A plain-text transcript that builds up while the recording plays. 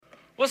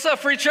What's up,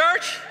 Free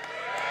Church?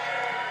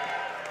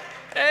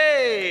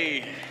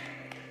 Hey,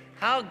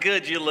 how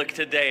good you look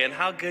today and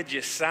how good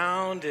you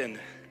sound. And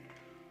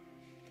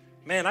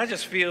man, I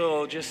just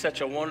feel just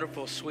such a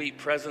wonderful, sweet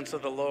presence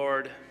of the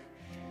Lord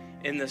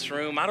in this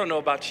room. I don't know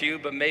about you,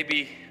 but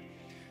maybe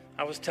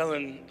I was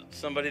telling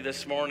somebody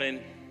this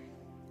morning,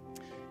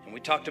 and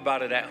we talked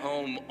about it at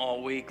home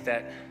all week,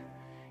 that,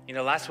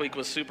 last week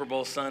was Super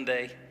Bowl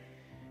Sunday.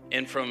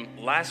 And from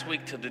last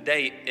week to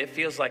today, it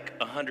feels like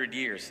 100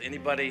 years.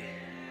 Anybody?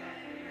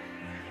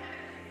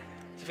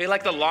 Does it feel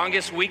like the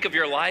longest week of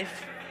your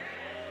life?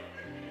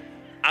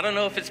 I don't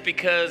know if it's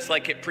because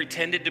it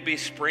pretended to be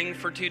spring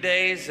for 2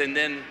 days and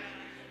then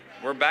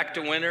we're back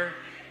to winter.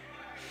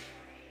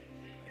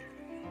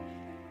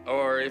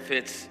 Or if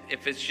it's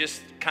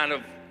just kind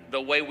of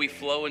the way we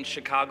flow in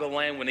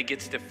Chicagoland. When it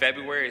gets to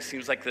February, it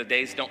seems like the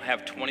days don't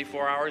have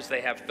 24 hours,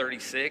 they have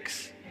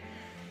 36.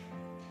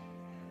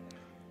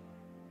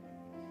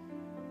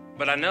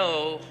 But I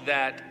know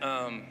that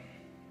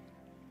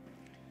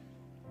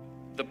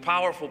the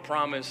powerful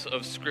promise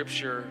of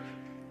Scripture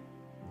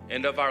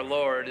and of our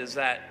Lord is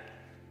that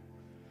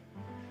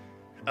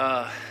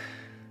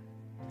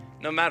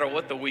no matter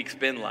what the week's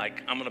been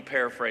like, I'm going to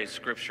paraphrase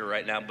Scripture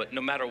right now, but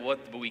no matter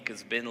what the week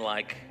has been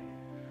like,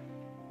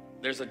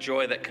 there's a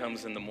joy that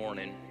comes in the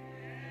morning.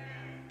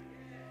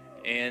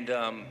 And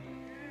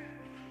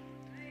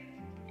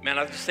man,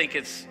 I just think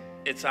it's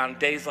on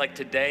days like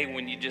today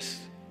when you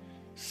just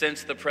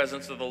sense the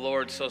presence of the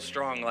Lord so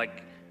strong.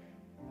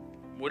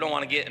 We don't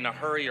want to get in a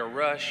hurry or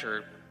rush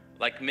or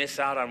miss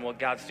out on what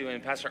God's doing.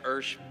 Pastor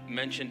Ursh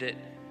mentioned it,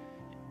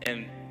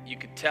 and you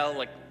could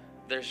tell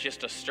there's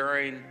just a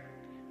stirring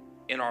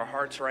in our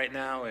hearts right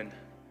now. And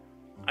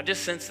I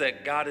just sense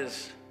that God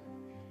is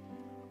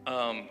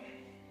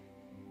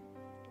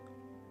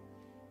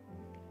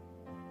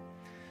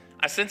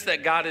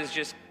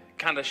just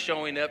kind of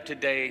showing up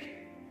today,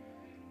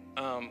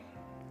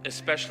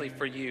 especially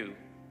for you.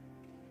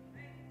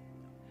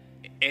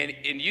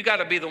 And you got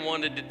to be the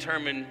one to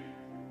determine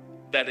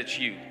that it's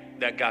you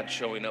that God's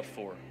showing up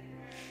for.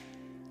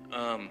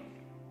 That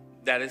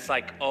it's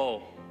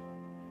oh,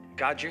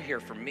 God, you're here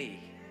for me.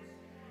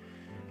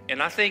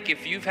 And I think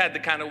if you've had the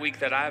kind of week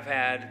that I've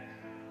had,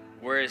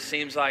 where it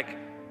seems like,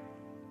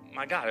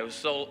 my God, it was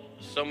so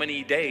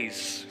many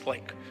days.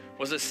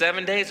 Was it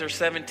 7 days or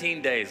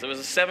 17 days? It was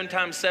a 7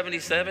 times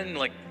 77.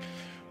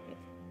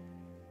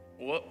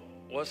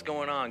 What's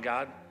going on,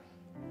 God?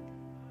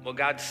 Well,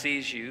 God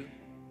sees you.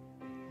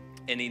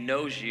 And he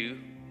knows you.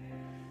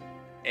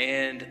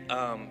 And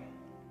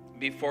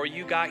before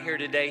you got here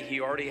today, he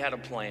already had a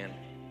plan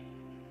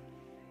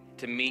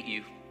to meet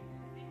you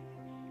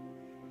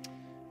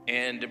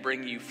and to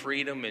bring you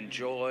freedom and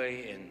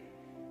joy and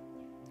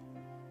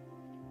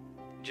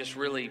just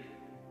really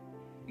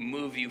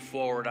move you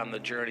forward on the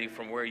journey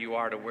from where you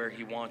are to where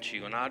he wants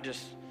you. And I'll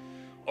just,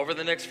 over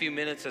the next few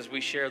minutes as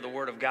we share the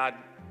Word of God,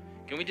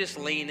 can we just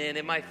lean in?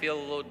 It might feel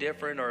a little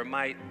different, or it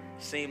might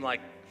seem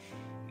like,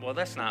 well,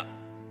 this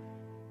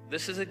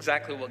is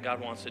exactly what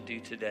God wants to do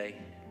today.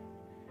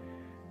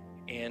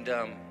 And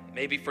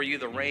maybe for you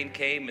the rain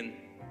came and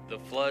the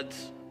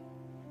floods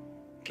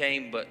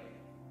came, but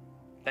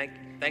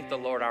thank the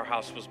Lord our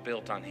house was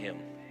built on him,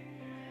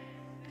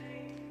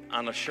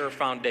 on a sure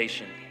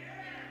foundation.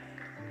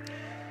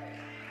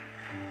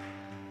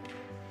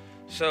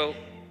 So,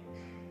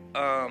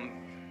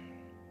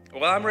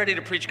 I'm ready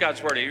to preach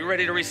God's word. Are you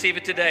ready to receive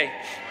it today?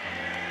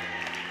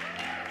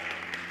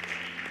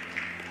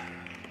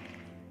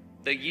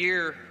 The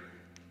year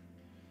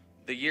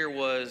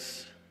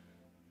was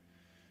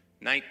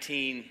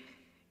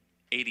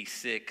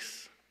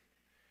 1986.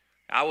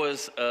 I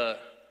was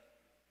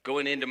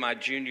going into my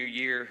junior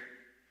year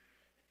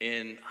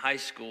in high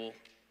school,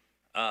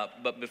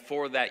 but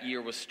before that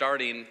year was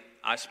starting,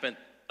 I spent,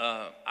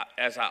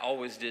 as I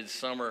always did,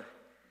 summer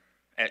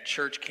at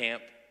church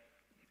camp.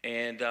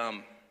 And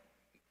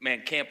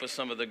camp was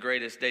some of the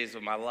greatest days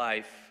of my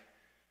life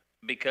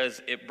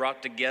because it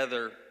brought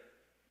together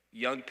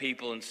young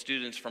people and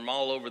students from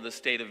all over the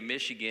state of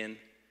Michigan.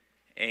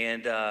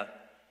 And,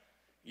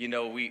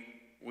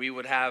 we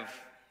would have,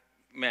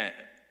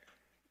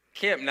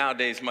 camp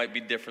nowadays might be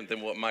different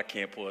than what my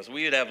camp was.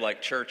 We would have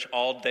church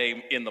all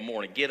day in the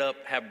morning. Get up,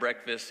 have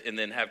breakfast, and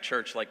then have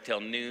church till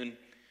noon,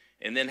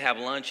 and then have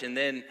lunch, and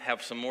then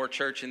have some more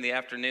church in the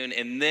afternoon.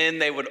 And then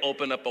they would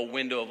open up a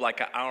window of an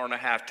hour and a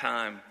half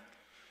time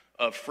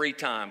of free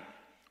time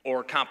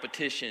or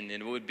competition.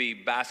 And it would be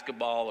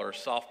basketball or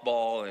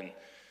softball, and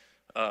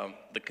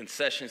the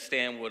concession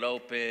stand would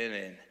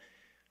open,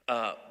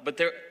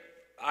 but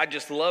I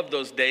just loved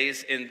those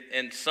days,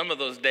 and some of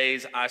those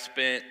days I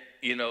spent,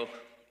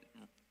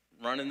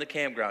 running the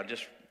campground,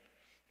 just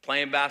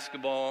playing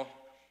basketball.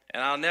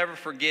 And I'll never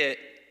forget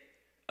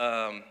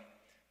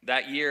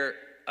that year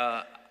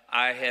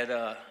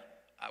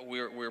we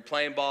were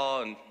playing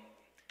ball,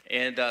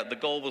 and the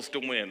goal was to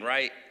win,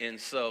 right? And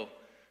so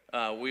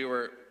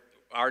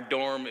our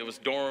dorm, it was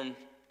dorm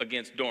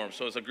against dorm.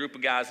 So it was a group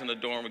of guys in a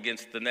dorm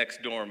against the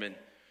next dorm. And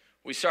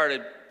we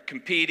started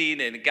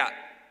competing, and it got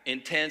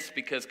intense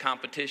because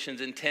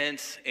competition's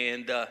intense,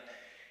 and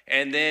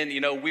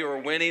then we were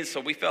winning, so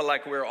we felt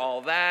like we were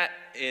all that.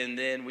 And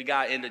then we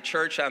got into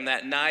church on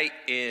that night,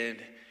 and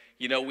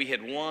we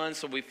had won,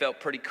 so we felt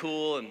pretty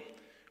cool, and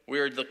we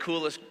were the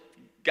coolest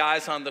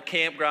guys on the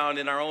campground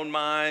in our own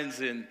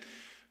minds. And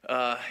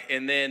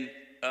then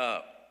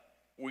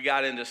we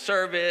got into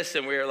service,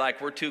 and we were like,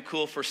 we're too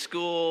cool for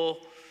school,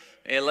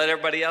 and let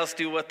everybody else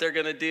do what they're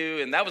gonna do.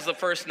 And that was the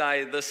first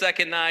night. The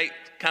second night,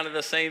 kind of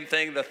the same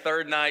thing. The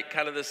third night,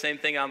 kind of the same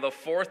thing. On the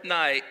fourth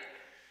night,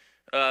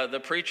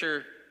 the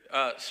preacher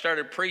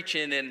started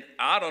preaching, and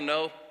I don't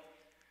know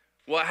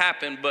what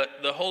happened, but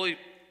the Holy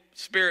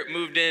Spirit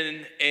moved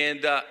in,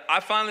 and I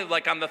finally,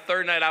 like on the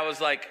third night, I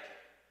was like,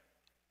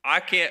 I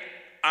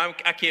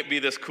can't be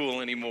this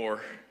cool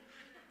anymore.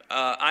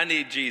 I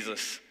need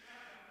Jesus.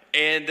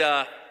 And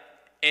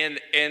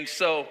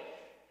so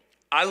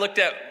I looked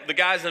at the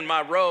guys in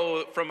my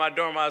row from my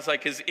dorm. I was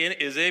like, is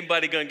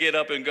anybody going to get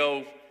up and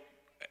go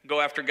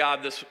after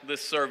God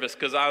this service?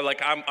 Because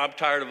I'm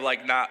tired of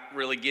like not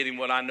really getting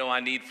what I know I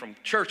need from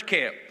church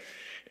camp.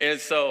 And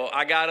so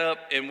I got up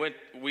and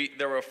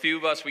there were a few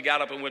of us, we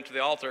got up and went to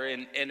the altar,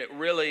 and it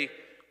really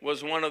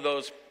was one of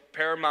those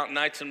paramount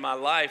nights in my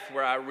life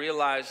where I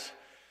realized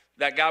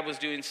that God was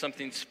doing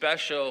something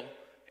special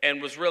and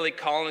was really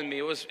calling me.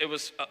 It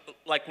was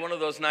like one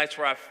of those nights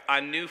where I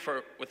knew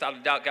without a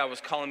doubt God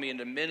was calling me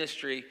into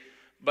ministry,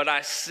 but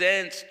I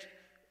sensed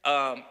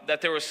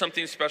that there was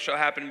something special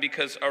happening,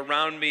 because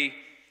around me,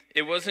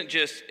 it wasn't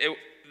just,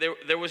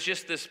 there was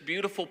just this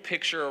beautiful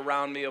picture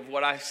around me of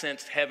what I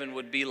sensed heaven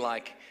would be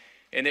like.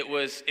 And it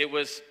was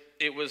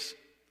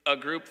a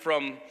group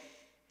from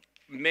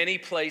many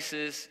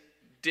places,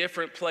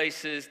 different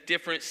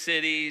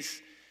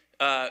cities,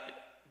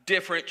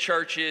 different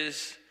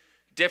churches,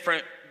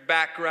 different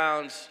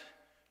backgrounds,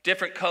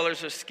 different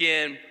colors of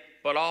skin,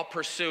 but all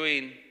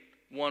pursuing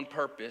one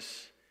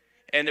purpose.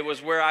 And it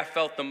was where I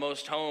felt the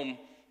most home,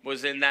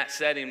 was in that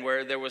setting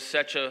where there was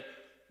such a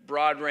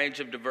broad range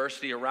of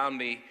diversity around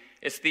me.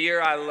 It's the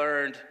year I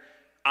learned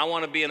I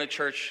want to be in a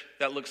church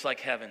that looks like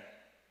heaven.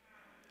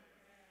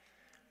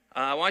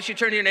 Why don't you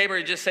turn to your neighbor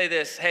and just say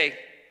this: hey,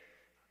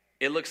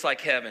 it looks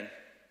like heaven.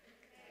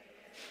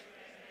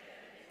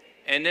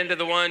 And then to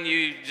the one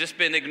you just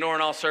been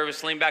ignoring all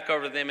service, lean back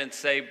over to them and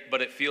say,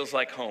 but it feels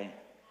like home.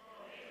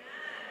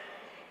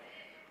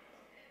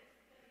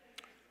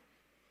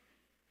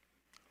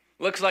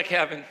 Looks like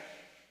heaven.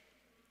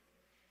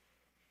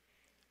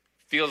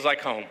 Feels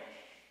like home.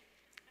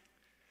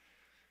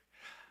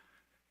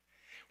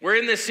 We're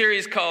in this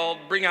series called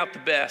Bring Out the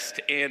Best,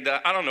 and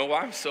I don't know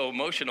why I'm so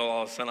emotional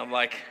all of a sudden. I'm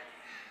like,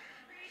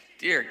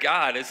 dear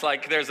God, it's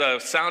like there's a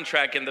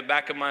soundtrack in the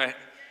back of my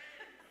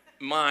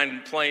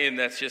mind playing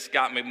that's just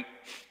got me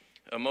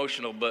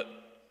emotional. But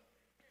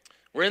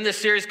we're in this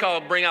series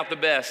called Bring Out the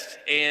Best,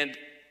 and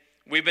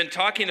we've been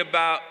talking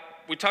about,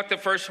 we talked the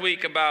first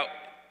week about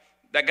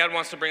that God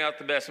wants to bring out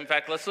the best. In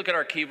fact, let's look at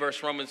our key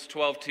verse, Romans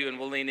 12:2, and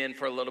we'll lean in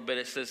for a little bit.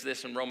 It says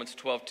this in Romans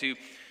 12:2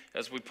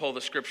 as we pull the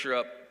scripture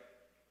up.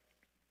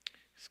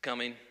 It's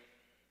coming.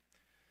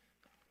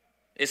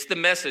 It's the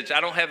Message.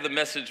 I don't have the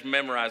Message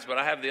memorized, but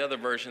I have the other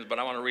versions, but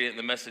I want to read it in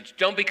the Message.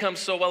 Don't become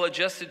so well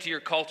adjusted to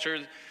your culture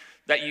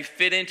that you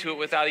fit into it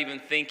without even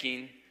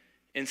thinking.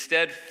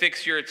 Instead,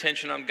 fix your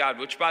attention on God,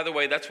 which, by the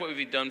way, that's what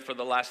we've done for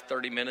the last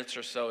 30 minutes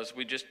or so, is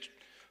we just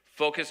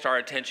focused our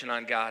attention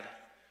on God.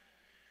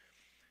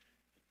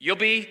 You'll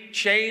be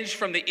changed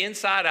from the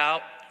inside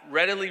out,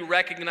 readily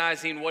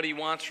recognizing what he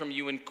wants from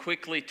you and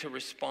quickly to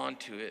respond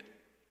to it.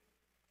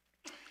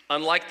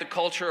 Unlike the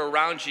culture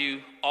around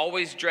you,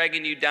 always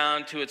dragging you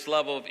down to its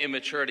level of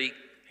immaturity.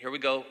 Here we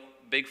go,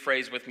 big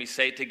phrase with me,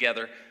 say it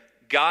together.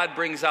 God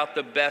brings out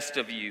the best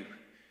of you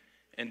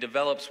and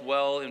develops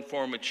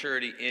well-informed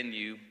maturity in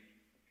you.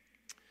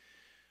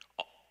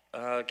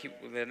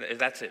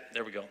 That's it,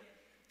 there we go.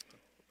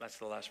 That's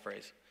the last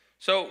phrase.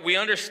 So we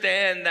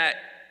understand that,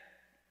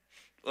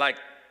 like,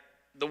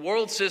 the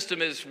world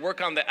system is work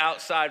on the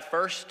outside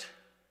first,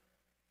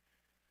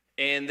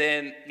 and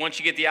then once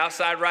you get the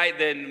outside right,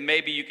 then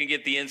maybe you can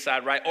get the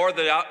inside right. Or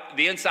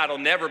the inside will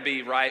never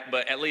be right,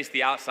 but at least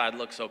the outside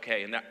looks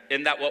okay. And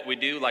isn't that what we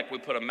do? Like, we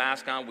put a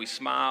mask on, we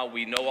smile,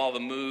 we know all the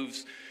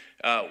moves.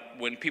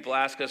 When people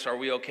ask us, are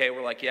we okay?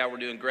 We're like, yeah, we're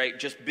doing great,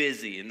 just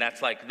busy. And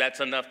that's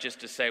enough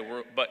just to say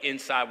but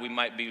inside we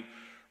might be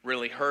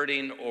really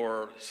hurting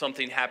or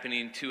something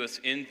happening to us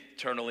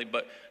internally.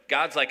 But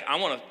God's like, I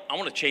want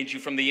to change you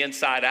from the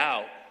inside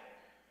out.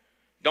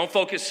 Don't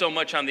focus so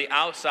much on the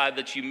outside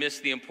that you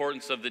miss the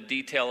importance of the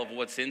detail of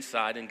what's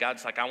inside. And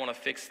God's like, I want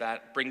to fix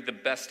that, bring the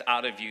best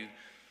out of you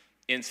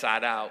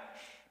inside out.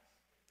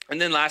 And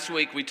then last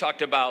week we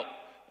talked about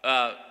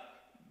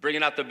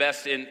bringing out the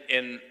best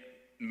in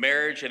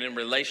marriage and in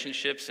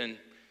relationships, and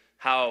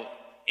how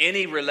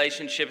any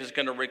relationship is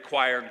going to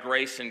require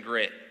grace and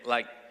grit.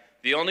 Like,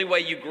 the only way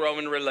you grow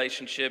in a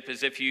relationship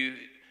is if you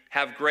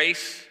have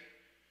grace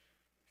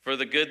for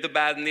the good, the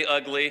bad, and the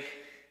ugly,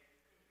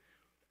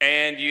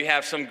 and you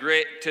have some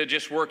grit to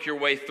just work your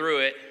way through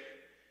it.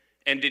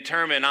 and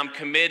determine I'm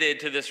committed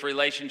to this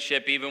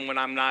relationship even when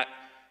I'm not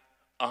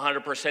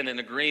 100% in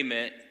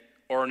agreement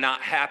or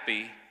not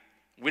happy.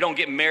 We don't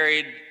get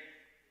married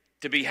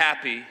to be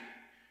happy.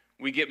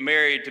 We get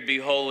married to be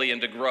holy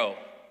and to grow.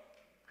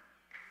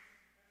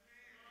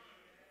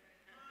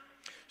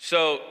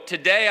 So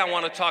today I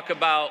want to talk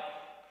about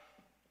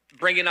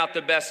bringing out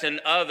the best in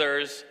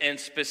others, and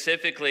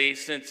specifically,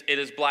 since it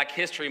is Black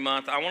History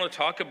Month, I want to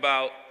talk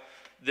about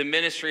the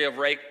ministry of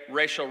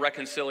racial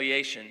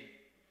reconciliation.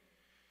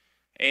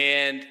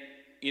 And,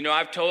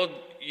 I've told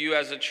you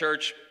as a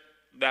church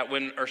that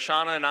when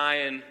Urshana and I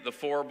and the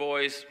four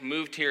boys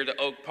moved here to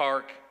Oak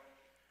Park,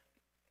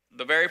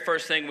 the very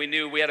first thing we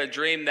knew, we had a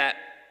dream that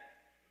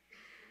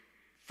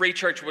Free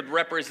Church would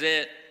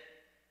represent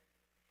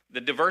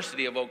the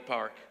diversity of Oak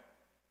Park.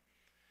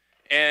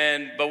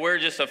 But we're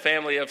just a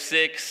family of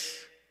 6.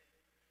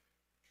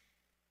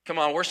 Come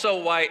on, we're so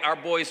white, our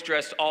boys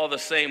dressed all the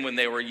same when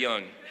they were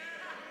young.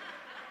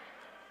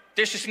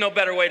 There's just no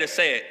better way to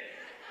say it.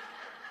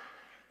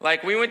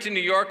 Like, we went to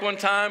New York one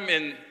time,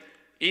 and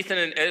Ethan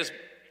and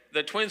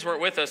the twins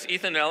weren't with us.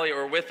 Ethan and Elliot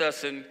were with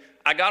us, and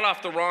I got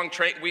off the wrong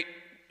train.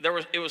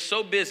 It was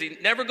so busy.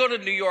 Never go to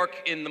New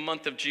York in the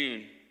month of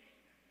June,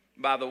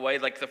 by the way,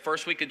 like the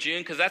first week of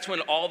June, because that's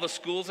when all the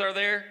schools are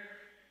there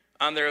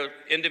on their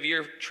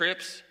end-of-year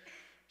trips.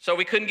 So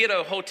we couldn't get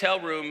a hotel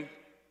room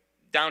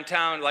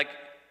downtown, like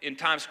in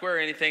Times Square or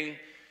anything.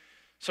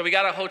 So we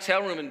got a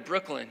hotel room in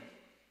Brooklyn.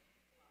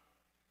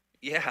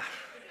 Yeah.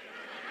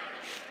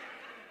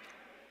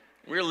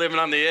 We were living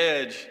on the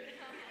edge.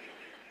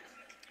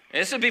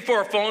 And this is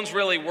before phones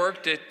really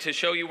worked to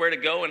show you where to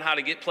go and how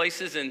to get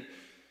places.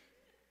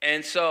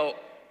 And so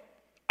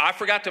I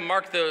forgot to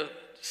mark the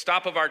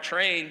stop of our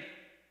train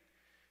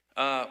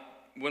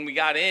when we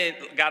got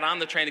on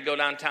the train to go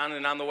downtown,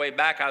 and on the way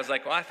back, I was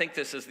like, well, I think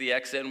this is the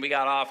exit, and we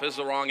got off. It was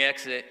the wrong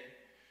exit,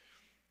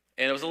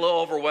 and it was a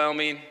little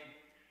overwhelming.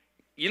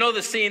 You know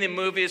the scene in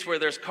movies where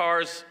there's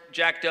cars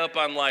jacked up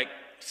on like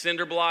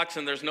cinder blocks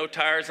and there's no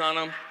tires on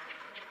them?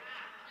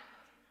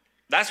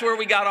 That's where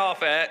we got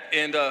off at,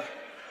 and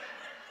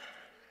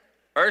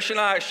Ursh and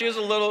I, she was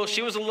a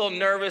little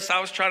nervous. I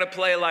was trying to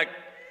play like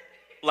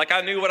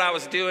I knew what I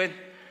was doing.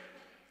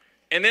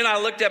 And then I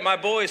looked at my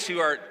boys who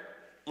are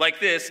like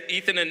this,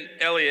 Ethan and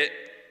Elliot,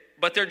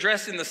 but they're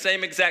dressed in the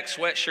same exact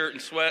sweatshirt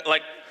and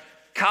like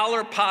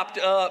collar popped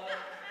up,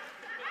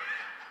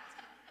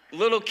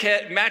 little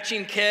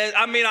matching keds.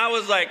 I mean, I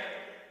was like,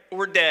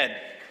 we're dead.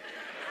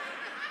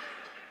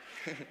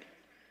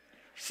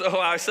 So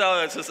I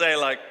saw that to say,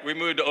 like, we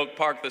moved to Oak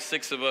Park, the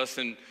 6 of us,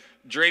 and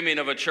dreaming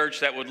of a church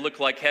that would look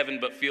like heaven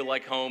but feel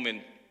like home,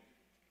 and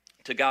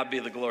to God be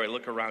the glory.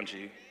 Look around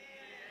you.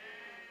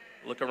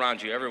 Look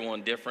around you.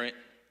 Everyone different.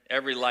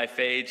 Every life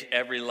age,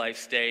 every life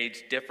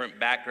stage, different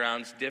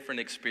backgrounds,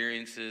 different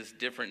experiences,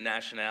 different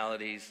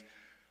nationalities,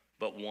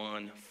 but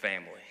one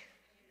family.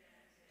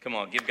 Come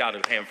on, give God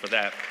a hand for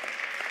that.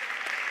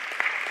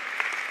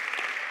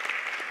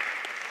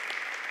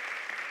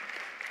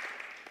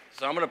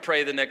 So I'm going to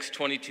pray the next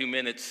 22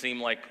 minutes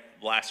seem like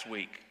last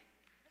week.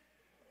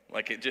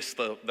 Like it just,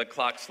 the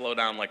clock slowed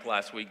down like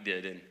last week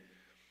did.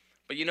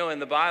 But in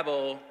the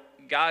Bible,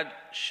 God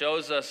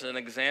shows us an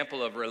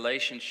example of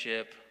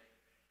relationship,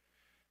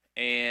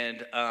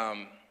 and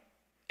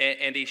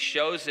he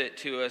shows it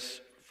to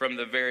us from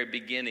the very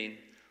beginning.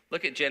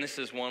 Look at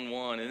Genesis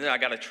 1:1, and then I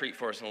got a treat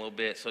for us in a little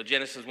bit. So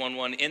Genesis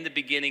 1:1, in the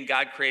beginning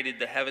God created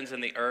the heavens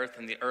and the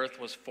earth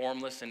was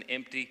formless and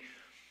empty,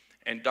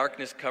 and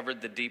darkness covered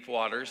the deep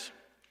waters.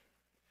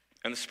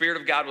 And the Spirit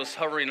of God was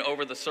hovering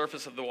over the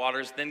surface of the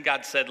waters. Then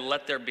God said,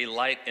 let there be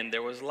light, and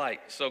there was light.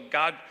 So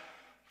God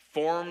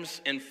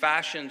forms and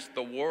fashions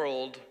the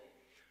world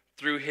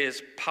through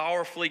his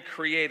powerfully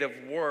creative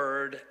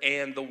word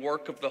and the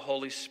work of the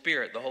Holy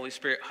Spirit. The Holy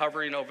Spirit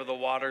hovering over the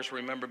waters,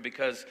 remember,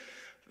 because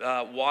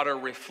water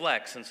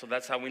reflects. And so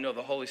that's how we know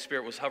the Holy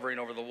Spirit was hovering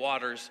over the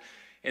waters.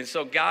 And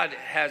so God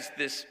has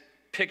this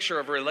picture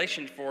of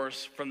relation for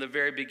us from the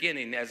very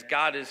beginning. As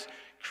God is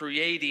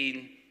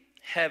creating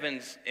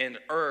heavens and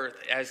earth,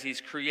 as he's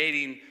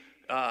creating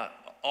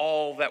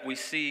all that we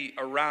see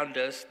around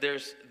us,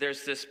 there's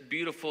this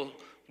beautiful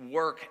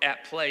work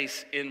at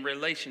place in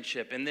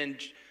relationship. And then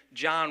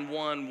John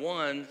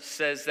 1:1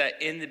 says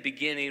that in the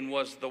beginning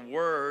was the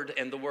Word,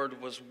 and the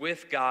Word was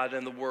with God,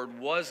 and the Word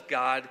was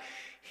God.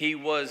 He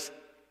was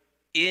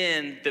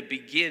in the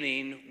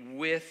beginning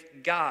with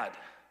God.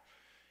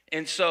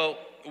 And so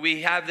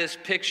we have this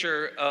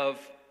picture of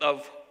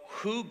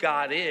who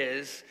God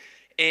is,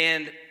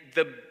 and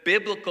the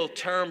biblical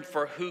term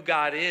for who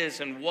God is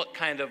and what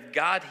kind of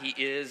God he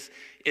is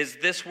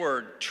this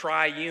word,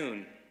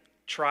 triune.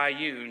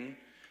 Triune.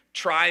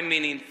 Tri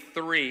meaning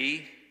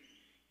 3.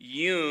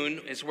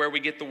 Un is where we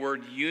get the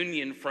word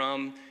union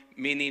from,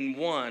 meaning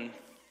 1.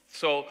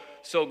 So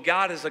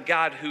God is a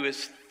God who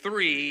is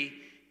 3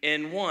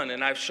 in 1.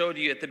 And I've showed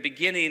you at the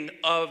beginning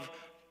of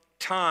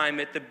time,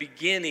 at the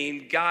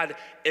beginning, God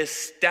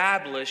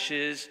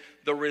establishes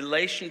the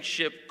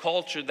relationship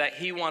culture that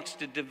he wants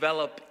to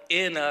develop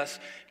in us,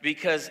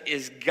 because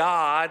as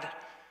God,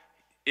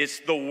 It's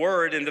the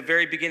Word in the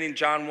very beginning,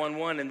 John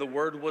 1:1, and the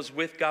Word was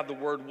with God, the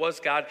Word was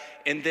God,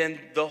 and then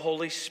the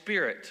Holy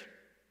Spirit.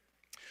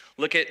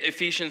 Look at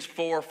Ephesians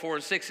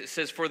 4:4-6. It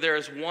says, "For there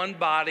is one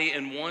body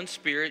and one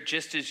Spirit,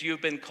 just as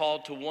you've been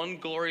called to one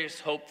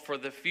glorious hope for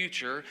the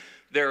future.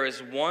 There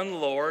is one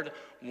Lord,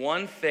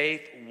 one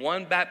faith,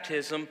 one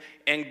baptism,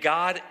 and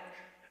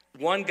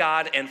one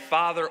God and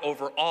Father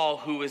over all,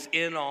 who is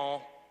in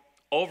all,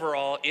 over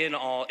all, in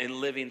all, and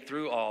living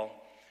through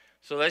all."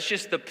 So that's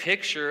just the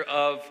picture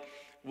of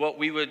what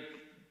we would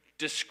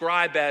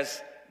describe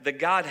as the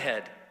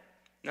Godhead.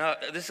 Now,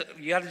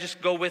 you got to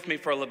just go with me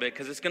for a little bit,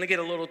 because it's going to get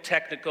a little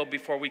technical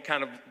before we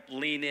kind of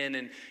lean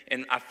in,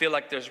 and I feel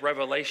like there's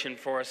revelation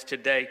for us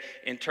today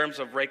in terms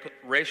of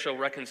racial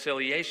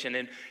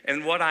reconciliation.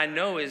 And what I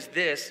know is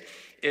this,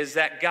 is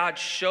that God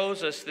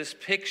shows us this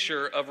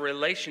picture of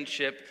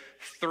relationship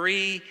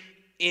 3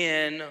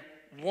 in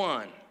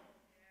 1.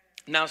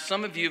 Now,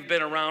 some of you have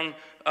been around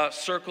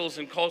circles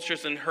and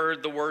cultures and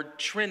heard the word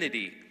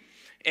Trinity.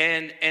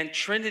 And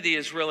Trinity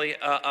is really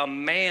a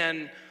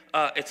man.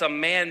 It's a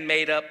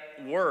man-made up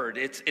word.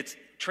 It's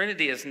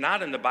Trinity is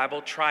not in the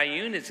Bible.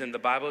 Triune is in the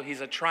Bible.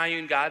 He's a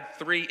triune God,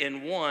 3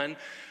 in 1.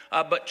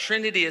 But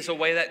Trinity is a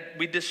way that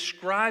we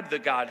describe the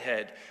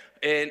Godhead.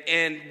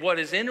 And what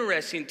is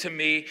interesting to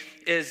me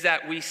is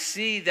that we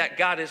see that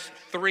God is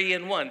 3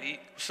 in 1.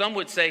 Some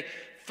would say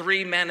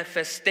 3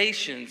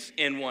 manifestations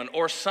in 1,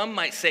 or some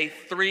might say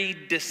 3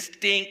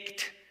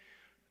 distinct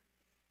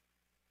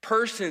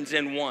persons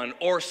in 1,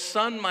 or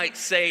some might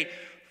say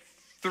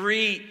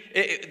 3,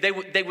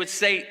 they would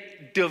say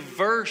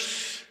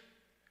diverse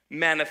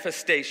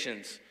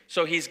manifestations.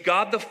 So he's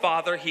God the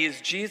Father, he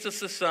is Jesus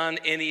the Son,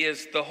 and he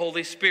is the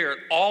Holy Spirit.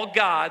 All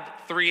God,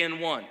 3 in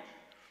 1.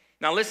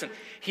 Now listen,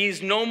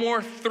 he's no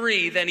more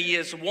 3 than he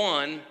is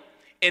 1,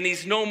 and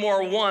he's no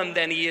more 1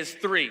 than he is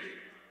 3.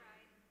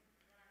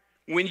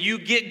 When you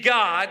get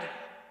God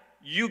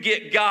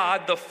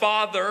the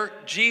Father,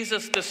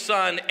 Jesus the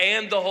Son,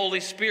 and the Holy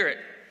Spirit.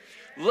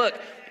 Look,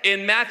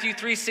 in Matthew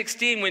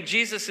 3:16, when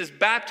Jesus is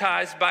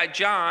baptized by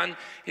John,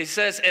 he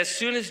says, as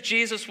soon as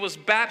Jesus was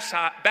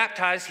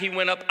baptized, he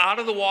went up out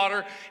of the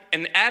water,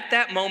 and at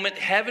that moment,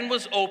 heaven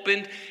was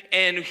opened,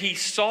 and he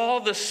saw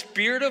the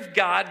Spirit of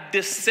God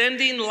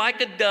descending like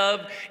a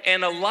dove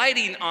and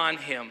alighting on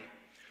him.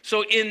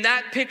 So in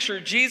that picture,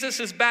 Jesus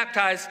is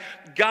baptized.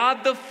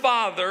 God the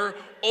Father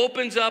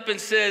opens up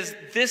and says,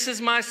 this is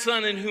my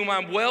Son in whom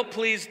I'm well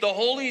pleased. The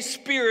Holy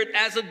Spirit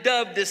as a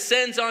dove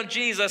descends on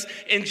Jesus,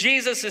 and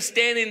Jesus is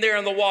standing there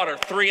in the water,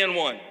 3 in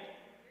 1.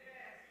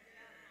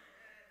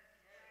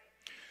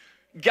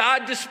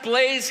 God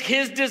displays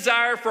his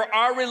desire for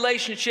our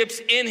relationships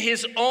in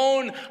his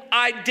own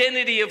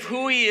identity of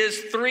who he is,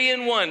 3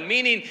 in 1,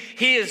 meaning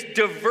he is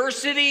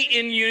diversity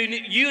in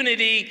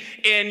unity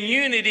and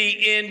unity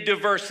in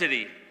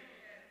diversity.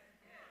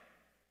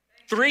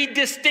 3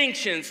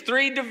 distinctions,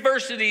 3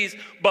 diversities,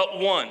 but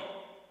 1.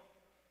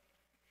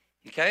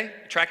 Okay,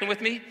 tracking with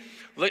me?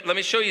 Let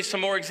me show you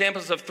some more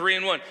examples of 3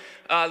 in 1.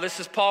 This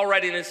is Paul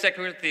writing in 2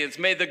 Corinthians.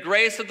 May the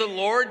grace of the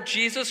Lord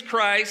Jesus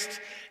Christ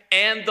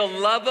and the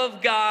love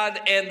of God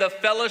and the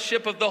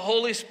fellowship of the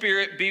Holy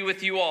Spirit be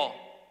with you all.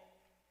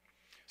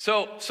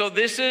 So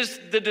this is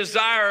the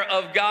desire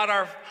of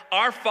God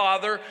our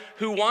Father,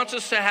 who wants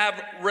us to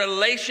have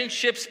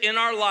relationships in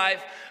our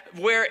life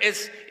where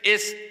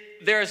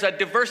there's a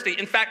diversity.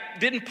 In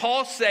fact, didn't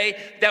Paul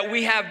say that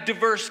we have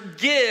diverse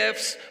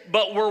gifts,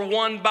 but we're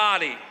one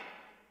body?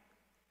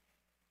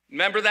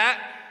 Remember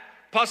that?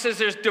 Paul says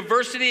there's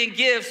diversity in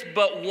gifts,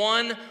 but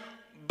one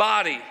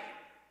body.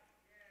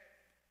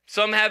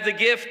 Some have the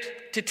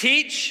gift to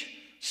teach,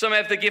 some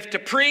have the gift to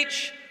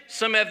preach,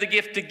 some have the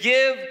gift to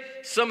give,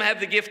 some have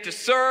the gift to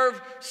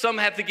serve, some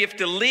have the gift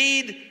to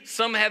lead,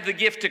 some have the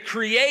gift to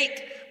create,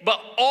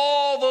 but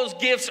all those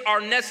gifts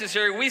are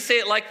necessary. We say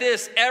it like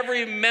this: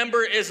 every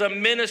member is a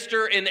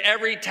minister and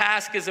every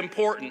task is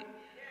important.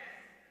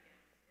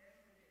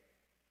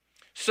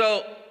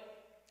 So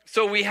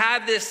we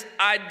have this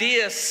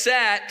idea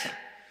set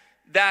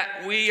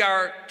that we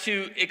are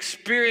to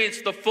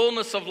experience the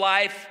fullness of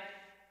life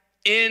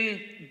in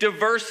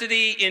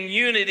diversity, in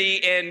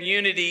unity, and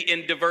unity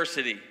in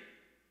diversity.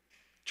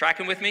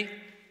 Tracking with me?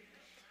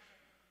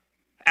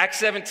 Acts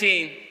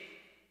 17.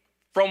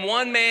 From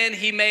one man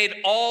he made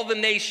all the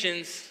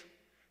nations,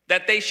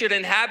 that they should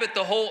inhabit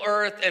the whole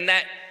earth, and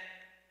that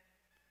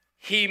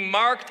he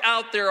marked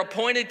out their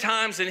appointed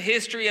times in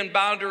history and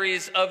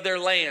boundaries of their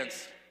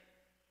lands.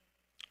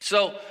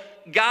 So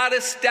God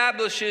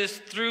establishes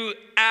through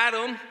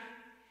Adam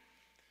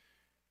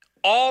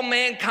all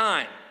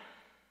mankind.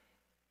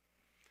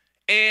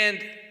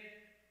 And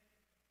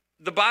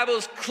the Bible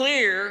is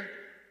clear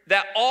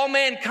that all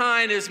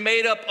mankind is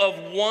made up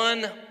of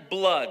one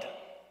blood.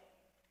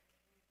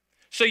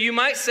 So you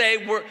might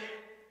say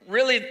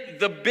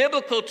the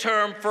biblical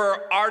term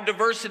for our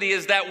diversity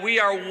is that we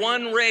are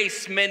one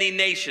race, many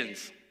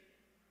nations.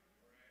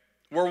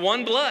 We're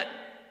one blood.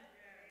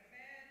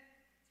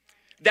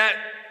 That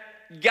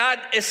God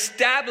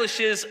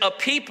establishes a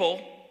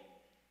people,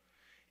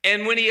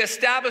 And when he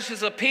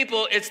establishes a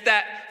people, it's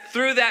that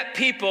through that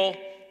people,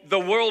 the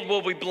world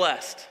will be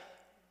blessed.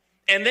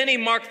 And then he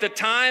marked the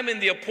time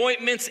and the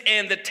appointments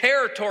and the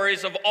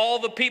territories of all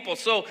the people.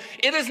 So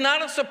it is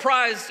not a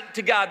surprise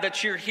to God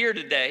that you're here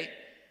today.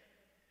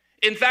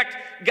 In fact,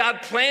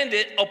 God planned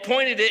it,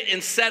 appointed it,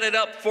 and set it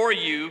up for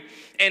you.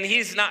 And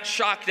he's not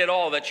shocked at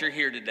all that you're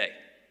here today.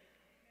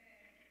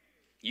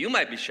 You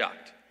might be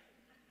shocked,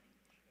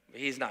 but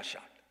he's not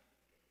shocked.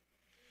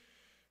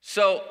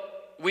 So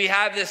we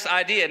have this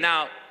idea.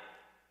 Now,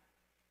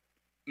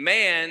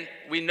 man,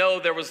 we know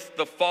there was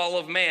the fall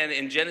of man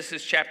in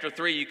Genesis chapter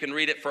 3. You can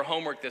read it for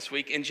homework this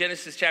week. In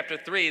Genesis chapter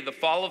 3, the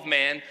fall of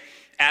man,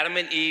 Adam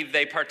and Eve,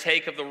 they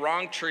partake of the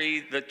wrong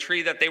tree, the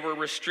tree that they were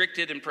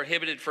restricted and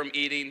prohibited from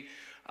eating.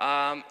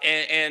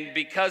 And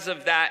because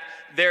of that,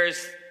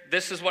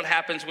 this is what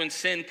happens when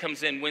sin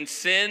comes in. When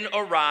sin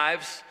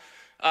arrives,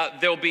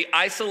 there'll be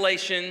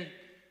isolation,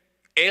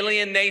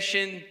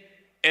 alienation,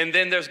 and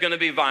then there's going to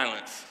be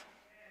violence.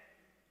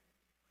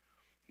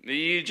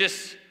 You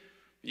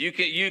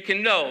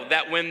can know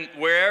that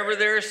wherever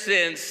there is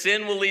sin,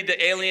 sin will lead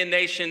to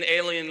alienation.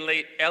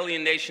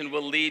 Alienation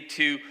will lead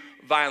to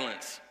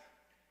violence.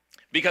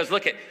 Because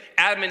look at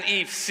Adam and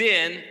Eve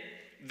sin.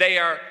 They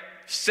are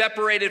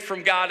separated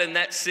from God in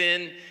that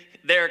sin.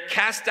 They're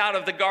cast out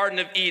of the Garden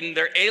of Eden.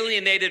 They're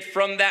alienated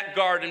from that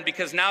garden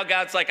because now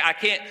God's like,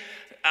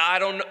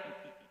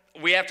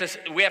 we have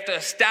to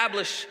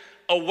establish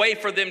a way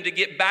for them to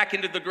get back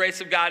into the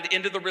grace of God,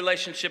 into the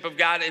relationship of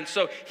God. And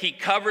so he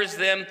covers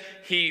them,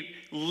 he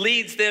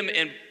leads them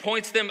and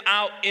points them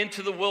out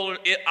into the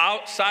wilderness,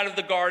 outside of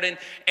the garden.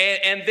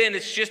 And then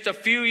it's just a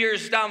few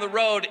years down the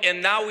road,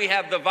 and now we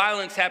have the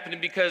violence happening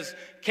because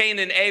Cain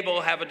and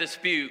Abel have a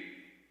dispute,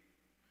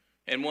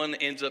 and one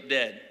ends up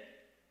dead.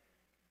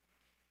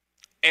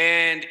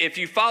 And if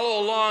you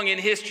follow along in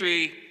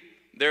history,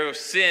 there's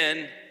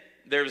sin,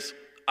 there's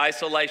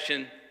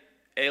isolation,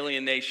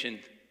 alienation,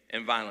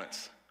 and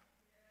violence.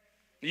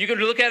 You can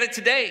look at it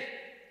today.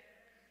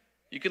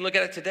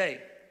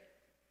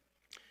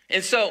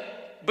 And so,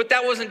 but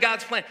that wasn't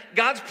God's plan.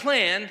 God's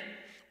plan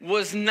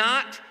was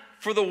not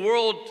for the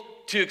world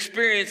to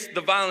experience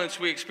the violence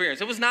we experience.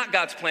 It was not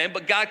God's plan,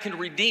 but God can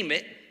redeem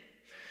it.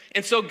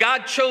 And so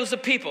God chose a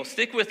people.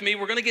 Stick with me,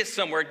 we're going to get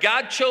somewhere.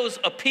 God chose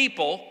a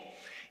people,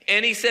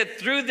 and he said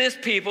through this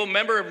people,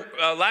 remember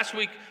last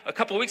week, a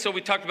couple of weeks ago,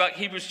 we talked about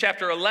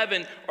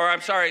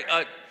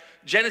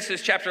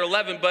Genesis chapter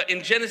 11, but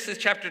in Genesis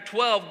chapter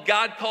 12,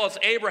 God calls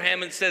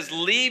Abraham and says,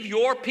 leave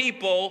your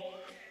people,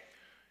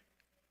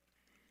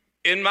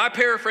 in my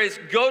paraphrase,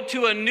 go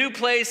to a new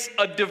place,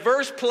 a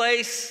diverse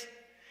place,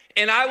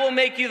 and I will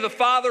make you the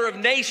father of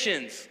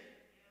nations.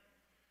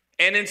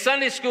 And in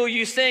Sunday school,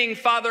 you sing,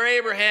 Father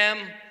Abraham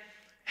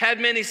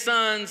had many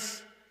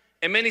sons,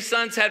 and many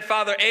sons had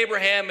Father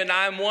Abraham, and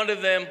I am one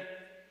of them.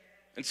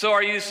 And so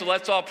are you, so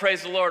let's all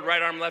praise the Lord.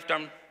 Right arm, left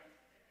arm.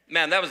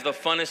 Man, that was the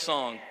funnest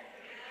song.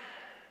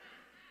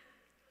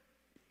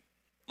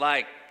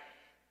 Like,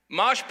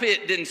 Mosh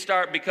Pit didn't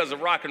start because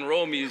of rock and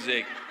roll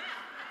music.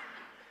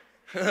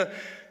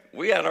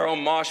 We had our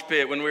own mosh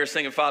pit when we were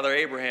singing Father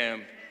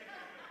Abraham.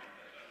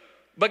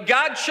 But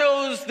God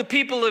chose the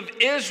people of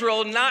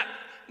Israel not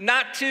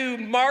to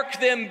mark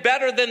them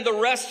better than the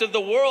rest of the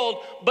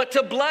world, but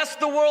to bless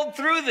the world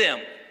through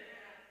them.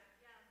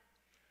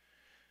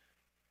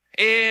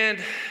 And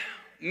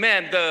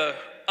man, the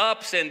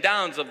ups and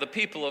downs of the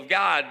people of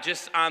God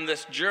just on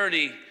this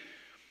journey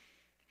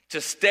to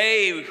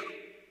stay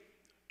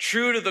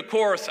true to the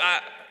course.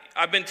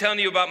 I've been telling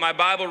you about my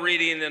Bible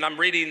reading, and I'm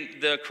reading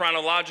the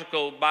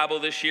chronological Bible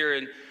this year,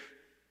 and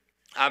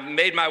I've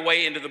made my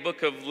way into the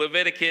book of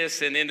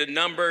Leviticus and into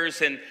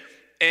Numbers,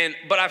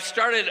 but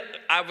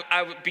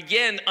I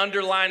began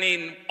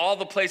underlining all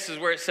the places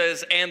where it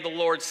says, and the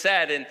Lord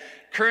said, and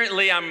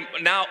currently I'm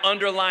now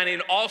underlining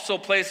also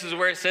places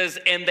where it says,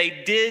 and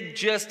they did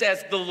just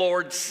as the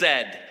Lord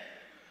said.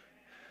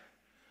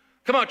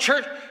 Come on,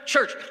 church,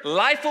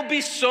 life will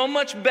be so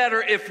much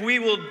better if we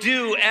will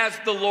do as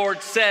the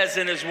Lord says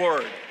in his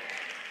word.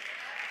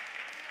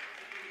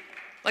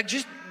 Like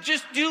just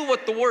do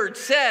what the word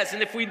says,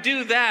 and if we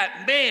do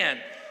that, man,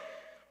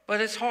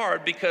 but it's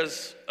hard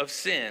because of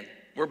sin.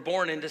 We're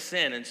born into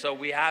sin, and so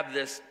we have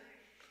this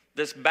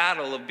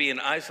battle of being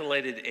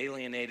isolated,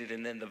 alienated,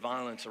 and then the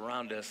violence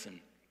around us.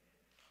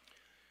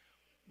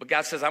 But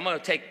God says, I'm going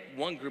to take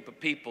one group of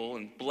people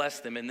and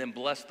bless them and then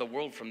bless the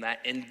world from that,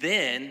 and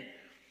then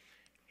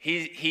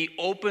He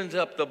opens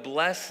up the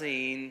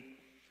blessing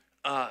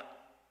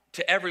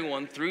to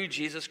everyone through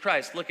Jesus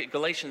Christ. Look at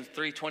Galatians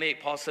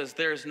 3:28. Paul says,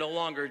 there is no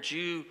longer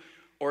Jew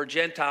or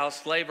Gentile,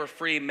 slave or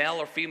free, male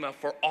or female,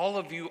 for all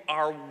of you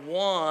are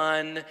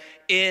one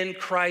in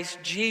Christ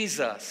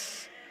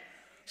Jesus.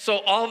 So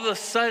all of a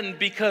sudden,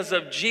 because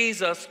of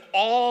Jesus,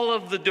 all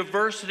of the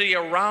diversity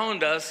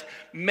around us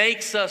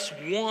makes us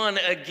one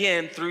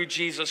again through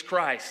Jesus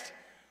Christ.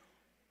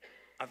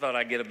 I thought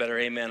I'd get a better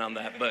amen on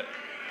that, but...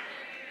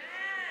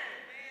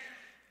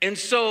 And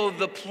so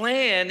the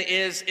plan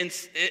is,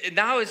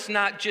 now it's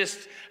not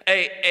just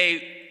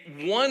a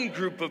one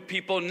group of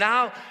people.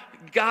 Now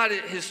God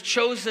has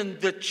chosen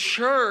the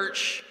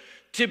church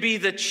to be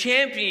the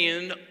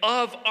champion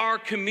of our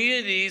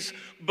communities,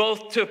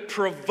 both to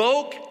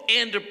provoke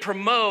and to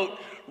promote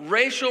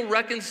racial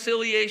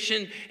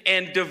reconciliation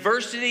and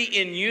diversity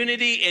in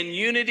unity and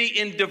unity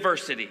in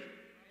diversity.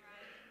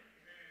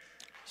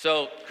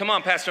 So come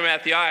on, Pastor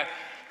Matthew.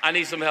 I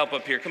need some help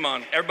up here. Come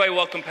on. Everybody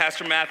welcome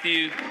Pastor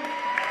Matthew.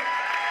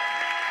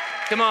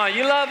 Come on,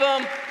 you love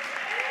him.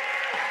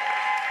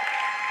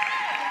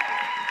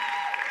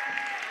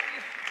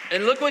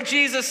 And look what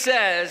Jesus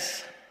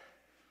says.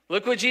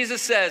 Look what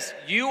Jesus says.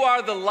 You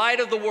are the light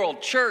of the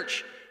world.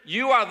 Church,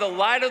 you are the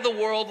light of the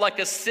world, like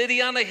a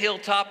city on a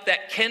hilltop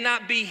that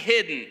cannot be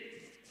hidden.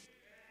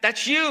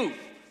 That's you.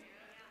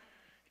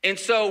 And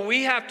so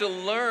we have to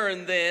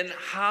learn then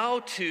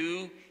how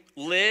to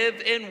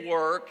live and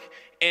work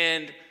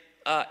and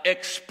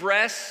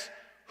express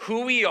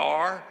who we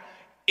are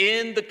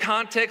in the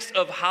context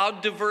of how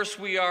diverse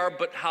we are,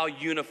 but how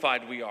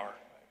unified we are.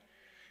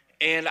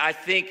 And I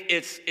think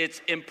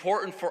it's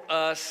important for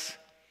us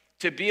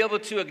to be able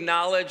to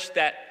acknowledge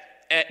that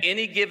at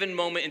any given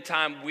moment in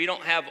time, we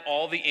don't have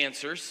all the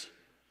answers,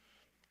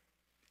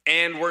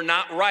 and we're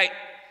not right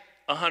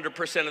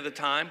 100% of the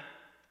time,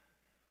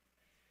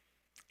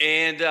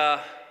 and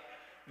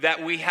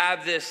that we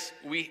have this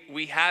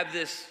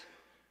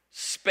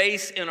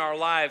space in our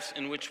lives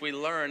in which we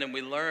learn, and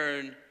we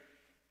learn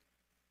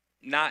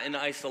not in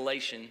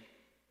isolation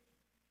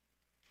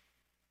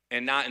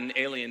and not in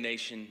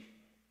alienation,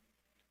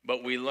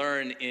 but we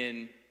learn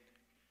in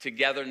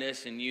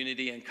togetherness and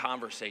unity and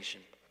conversation.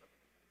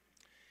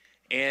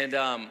 And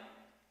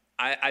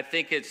I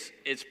think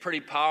it's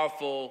pretty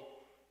powerful,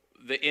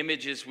 the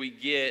images we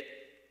get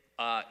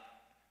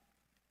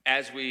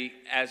as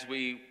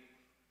we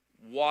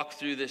walk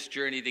through this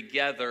journey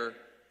together,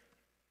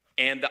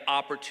 and the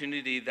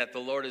opportunity that the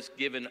Lord has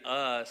given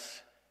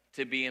us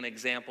to be an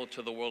example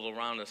to the world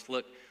around us.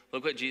 Look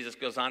what Jesus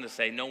goes on to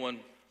say. No one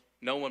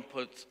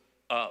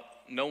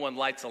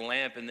lights a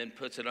lamp and then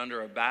puts it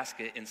under a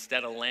basket.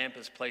 Instead, a lamp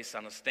is placed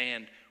on a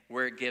stand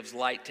where it gives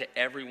light to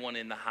everyone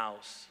in the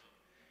house.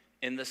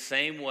 In the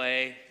same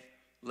way,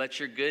 let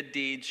your good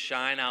deeds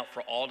shine out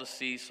for all to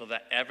see, so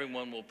that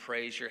everyone will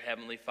praise your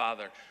heavenly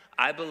Father.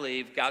 I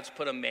believe God's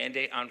put a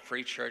mandate on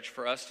Free Church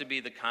for us to be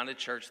the kind of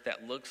church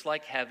that looks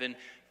like heaven,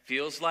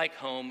 feels like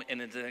home,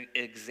 and is an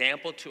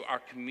example to our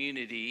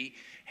community.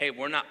 Hey,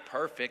 we're not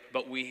perfect,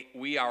 but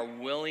we are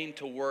willing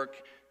to work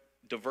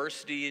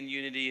diversity and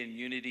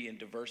unity and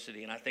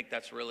diversity. And I think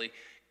that's really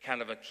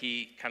kind of a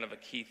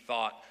key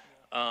thought.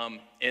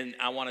 And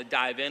I want to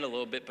dive in a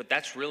little bit, but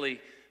that's really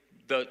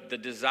the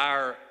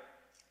desire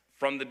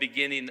from the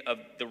beginning of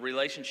the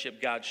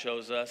relationship God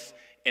shows us,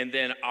 and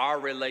then our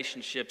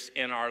relationships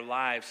in our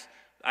lives.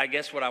 I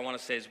guess what I want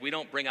to say is we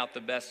don't bring out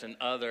the best in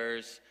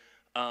others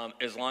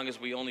as long as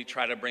we only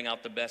try to bring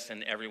out the best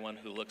in everyone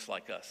who looks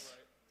like us.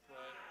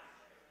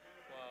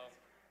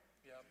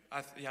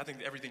 Wow. I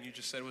think everything you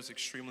just said was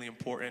extremely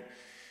important.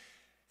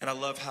 And I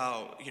love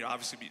how,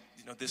 obviously,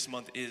 this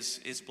month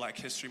is Black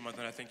History Month,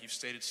 and I think you've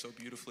stated so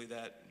beautifully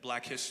that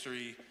Black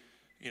history,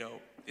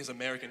 is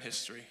American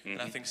history. Mm-hmm.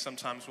 And I think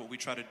sometimes what we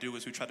try to do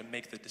is we try to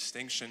make the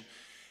distinction.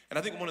 And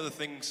I think one of the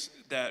things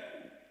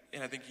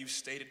and I think you've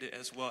stated it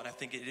as well, and I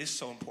think it is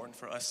so important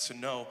for us to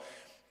know,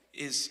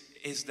 is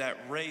that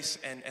race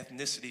and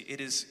ethnicity,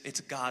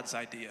 it's God's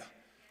idea.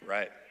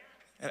 Right.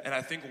 And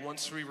I think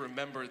once we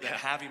remember that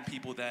having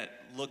people that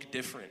look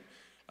different,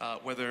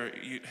 whether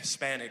you're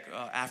Hispanic,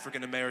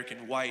 African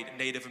American, white,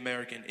 Native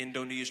American,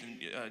 Indonesian,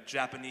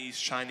 Japanese,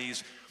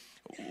 Chinese,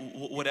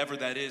 whatever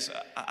that is,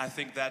 I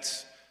think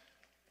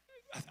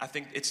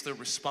it's the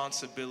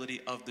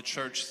responsibility of the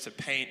church to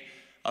paint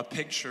a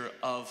picture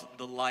of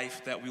the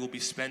life that we will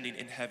be spending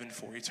in heaven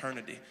for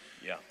eternity.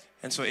 Yeah.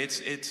 And so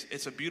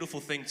it's a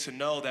beautiful thing to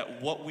know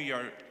that what we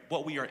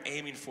are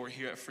aiming for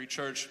here at Free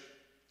Church,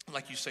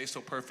 like you say so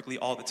perfectly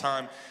all the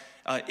time,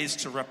 is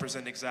to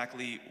represent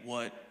exactly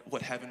what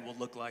heaven will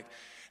look like.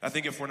 I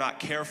think if we're not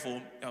careful,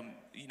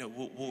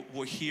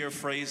 we'll hear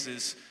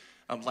phrases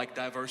like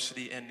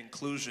diversity and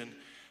inclusion,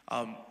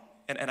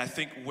 and I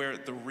think where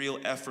the real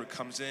effort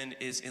comes in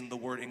is in the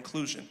word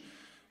inclusion,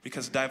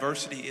 because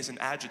diversity is an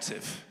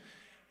adjective,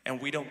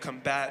 and we don't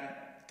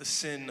combat the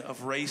sin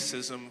of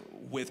racism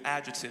with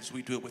adjectives.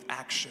 We do it with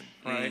action,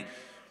 right?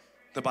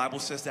 The Bible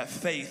says that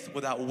faith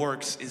without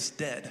works is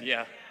dead.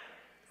 Yeah.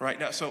 Right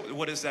now, so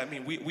what does that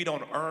mean? We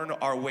don't earn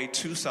our way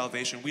to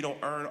salvation. We don't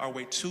earn our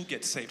way to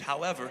get saved.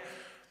 However,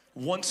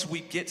 once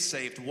we get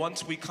saved,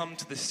 once we come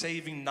to the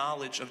saving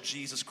knowledge of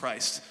Jesus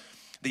Christ,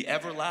 the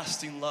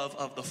everlasting love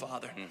of the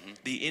Father,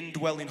 the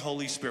indwelling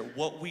Holy Spirit,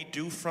 what we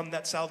do from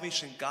that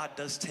salvation, God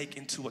does take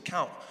into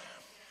account.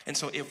 And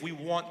so if we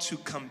want to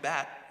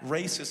combat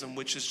racism,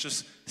 which is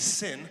just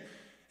sin,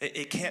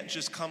 it can't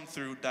just come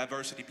through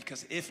diversity,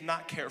 because if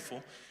not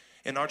careful,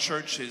 in our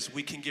churches,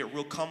 we can get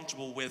real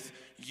comfortable with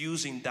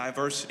using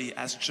diversity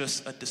as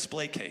just a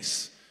display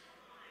case.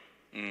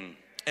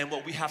 And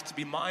what we have to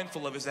be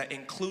mindful of is that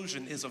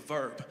inclusion is a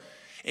verb.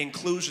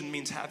 Inclusion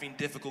means having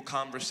difficult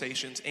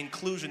conversations.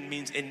 Inclusion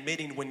means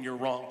admitting when you're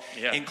wrong.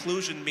 Yeah.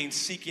 Inclusion means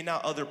seeking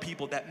out other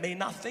people that may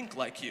not think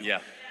like you. Yeah.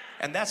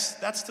 And that's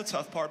the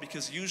tough part,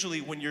 because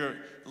usually when you're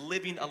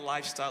living a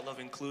lifestyle of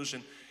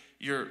inclusion,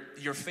 you're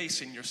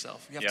facing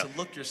yourself. You have to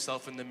look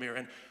yourself in the mirror.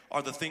 And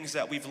are the things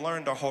that we've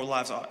learned our whole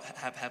lives,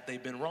 have they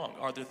been wrong?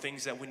 Are there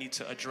things that we need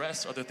to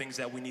address? Are there things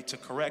that we need to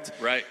correct?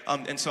 Right.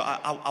 And so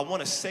I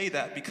want to say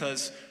that,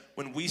 because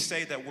when we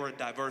say that we're a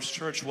diverse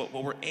church, what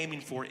we're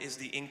aiming for is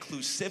the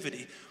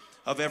inclusivity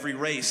of every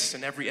race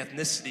and every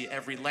ethnicity,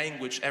 every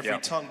language, every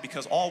tongue,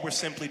 because all we're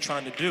simply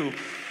trying to do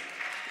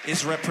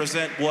is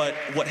represent what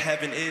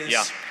heaven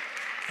is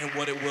and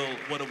what it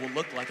will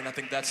look like. And I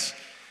think that's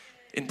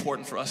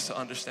important for us to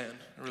understand.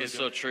 Really It's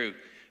so true.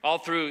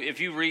 If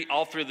you read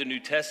all through the New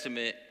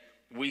Testament,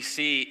 we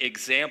see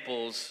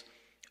examples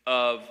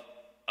of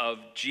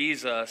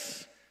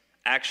Jesus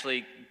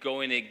actually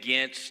going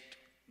against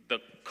the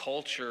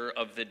culture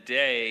of the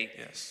day.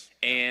 Yes.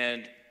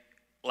 And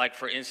like,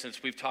 for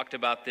instance, we've talked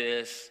about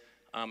this.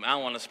 I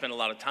don't want to spend a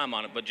lot of time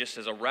on it, but just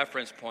as a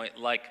reference point,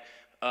 like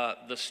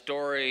the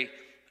story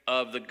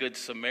of the Good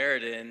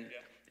Samaritan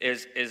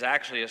is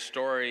actually a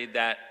story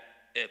that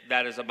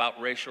is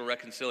about racial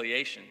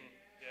reconciliation.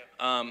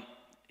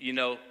 You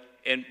know,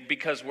 and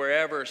because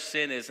wherever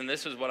sin is, and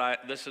this is what I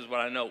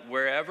know,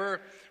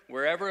 wherever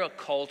a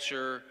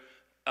culture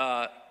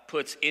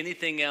puts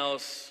anything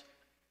else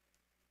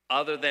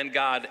other than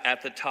God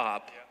at the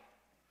top,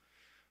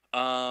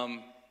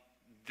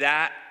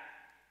 that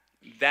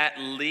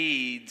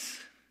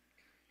leads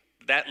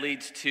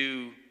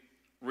to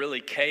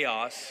really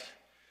chaos,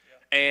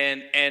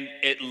 and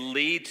it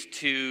leads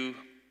to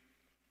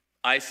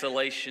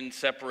isolation,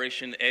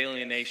 separation,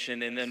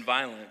 alienation, and then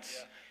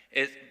violence.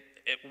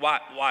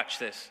 Watch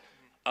this.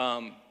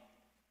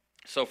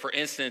 So, for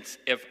instance,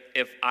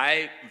 if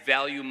I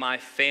value my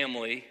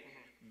family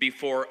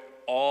before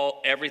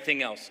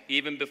everything else,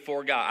 even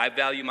before God, I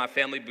value my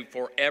family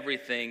before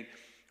everything,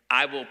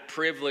 I will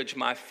privilege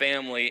my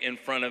family in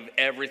front of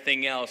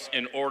everything else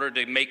in order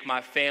to make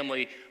my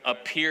family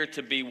appear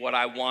to be what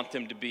I want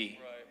them to be.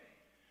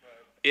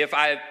 If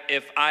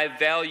I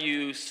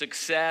value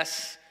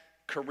success,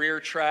 career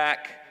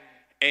track,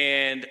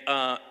 and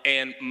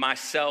my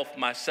self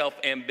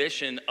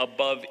ambition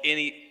above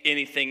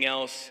anything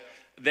else,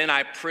 then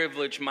I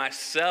privilege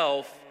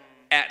myself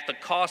at the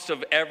cost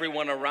of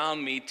everyone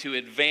around me to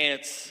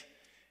advance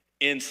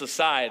in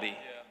society.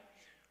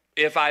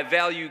 If I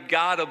value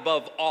God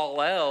above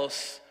all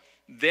else,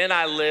 then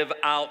I live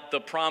out the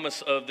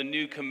promise of the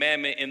new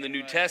commandment in the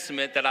New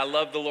Testament that I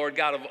love the Lord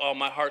God of all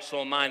my heart,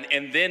 soul, and mind,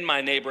 and then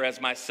my neighbor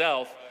as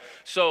myself.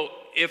 So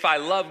if I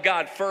love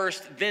God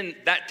first, then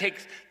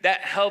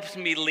that helps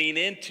me lean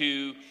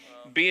into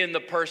being the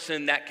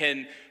person that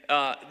can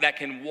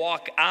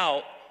walk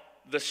out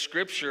the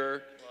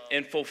scripture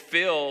and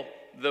fulfill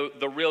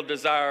the real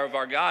desire of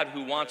our God,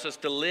 who wants us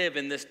to live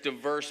in this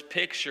diverse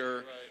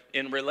picture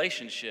in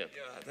relationship.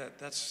 Yeah,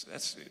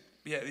 that's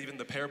even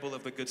the parable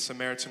of the Good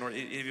Samaritan, or it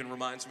even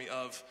reminds me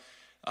of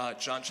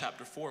John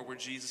chapter 4, where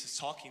Jesus is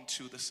talking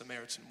to the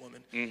Samaritan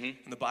woman. And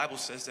the Bible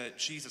says that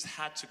Jesus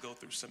had to go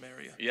through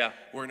Samaria. Yeah.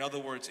 Or in other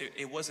words,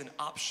 it wasn't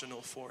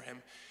optional for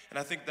him. And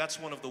I think that's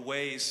one of the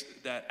ways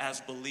that as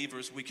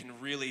believers we can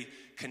really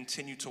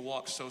continue to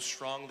walk so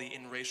strongly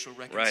in racial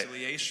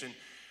reconciliation,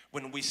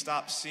 when we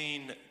stop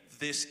seeing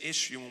this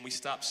issue, when we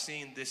stop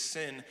seeing this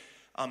sin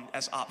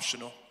as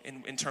optional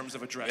in terms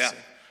of addressing.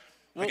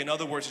 Like, in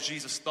other words,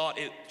 Jesus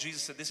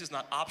said, this is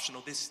not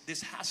optional.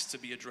 This has to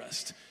be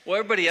addressed. Well,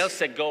 everybody else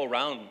said go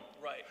around.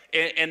 Right.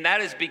 And that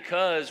is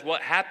because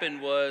what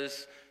happened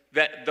was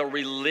that the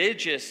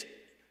religious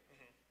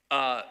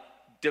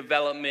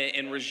development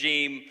and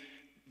regime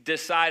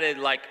decided,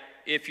 like,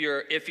 if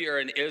you're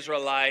an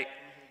Israelite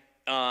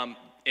and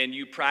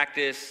you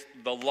practice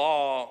the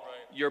law,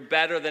 you're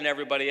better than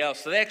everybody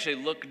else. So they actually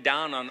look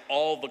down on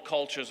all the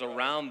cultures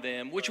around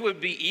them, which would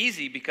be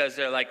easy because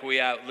they're like,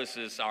 this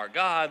is our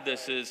God,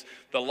 this is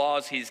the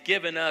laws he's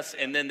given us,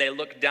 and then they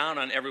look down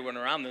on everyone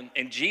around them.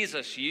 And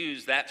Jesus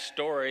used that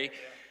story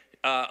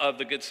of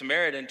the Good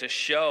Samaritan to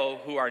show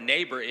who our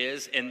neighbor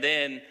is, and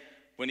then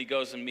when he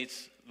goes and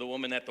meets the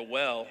woman at the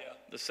well,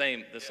 the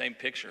same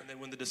picture. And then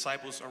when the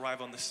disciples arrive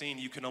on the scene,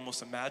 you can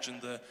almost imagine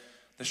the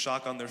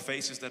shock on their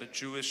faces that a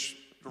Jewish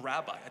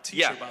rabbi, a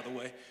teacher by the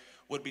way,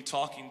 would be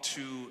talking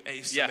to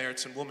a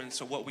Samaritan woman.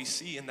 So what we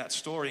see in that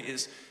story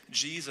is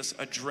Jesus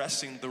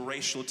addressing the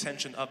racial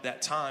tension of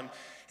that time.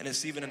 And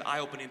it's even an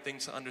eye-opening thing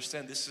to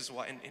understand. This is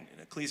why in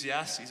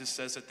Ecclesiastes it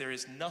says that there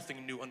is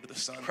nothing new under the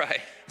sun.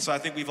 Right. So I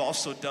think we've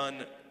also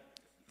done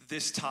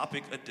this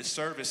topic a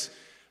disservice.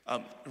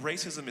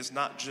 Racism is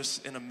not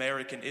just an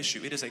American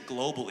issue. It is a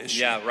global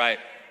issue. Yeah, right.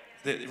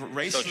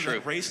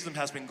 Racism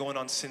has been going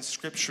on since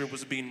Scripture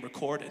was being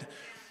recorded.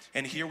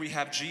 And here we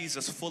have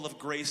Jesus, full of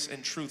grace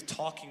and truth,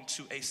 talking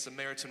to a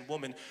Samaritan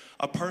woman,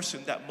 a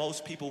person that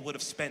most people would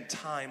have spent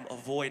time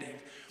avoiding.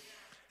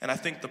 And I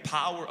think the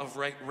power of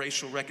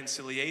racial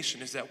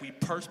reconciliation is that we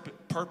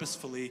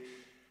purposefully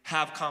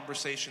have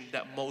conversation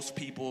that most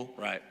people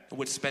Right.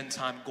 would spend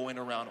time going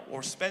around,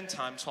 or spend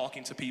time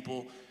talking to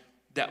people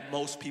that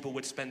most people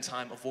would spend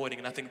time avoiding.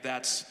 And I think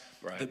that's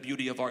Right. the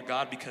beauty of our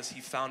God, because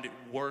he found it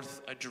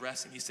worth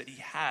addressing. He said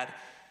he had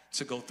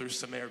to go through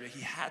Samaria.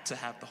 He had to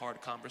have the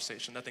hard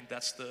conversation. I think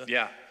that's the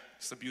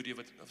it's the beauty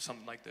of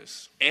something like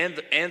this.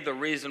 And the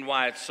reason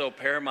why it's so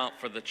paramount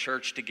for the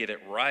church to get it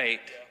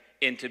right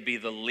and to be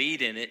the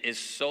lead in it is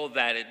so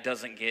that it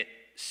doesn't get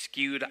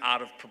skewed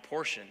out of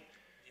proportion.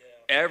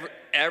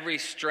 Every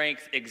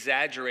strength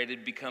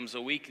exaggerated becomes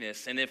a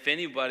weakness. And if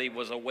anybody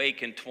was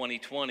awake in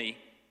 2020,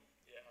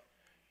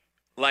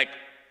 like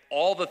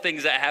all the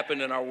things that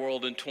happened in our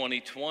world in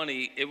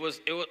 2020,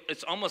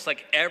 it's almost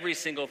like every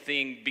single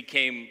thing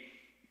became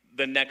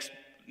the next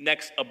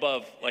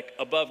above, like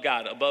above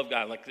God,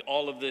 like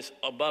all of this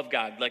above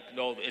God, like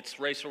no, it's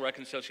racial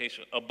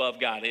reconciliation above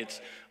God.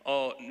 It's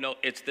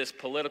it's this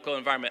political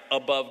environment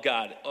above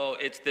God.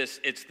 It's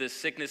this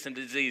sickness and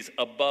disease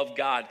above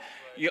God.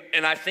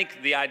 And I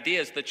think the idea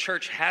is the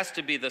church has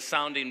to be the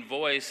sounding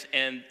voice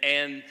and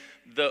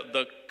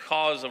the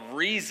cause of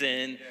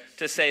reason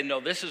to say, no,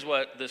 this is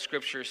what the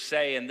scriptures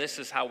say and this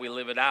is how we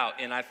live it out.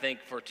 And I think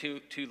for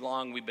too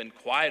long we've been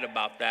quiet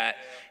about that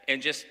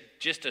and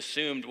just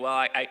assumed,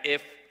 well,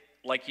 if,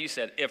 like you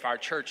said, if our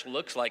church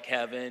looks like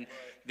heaven,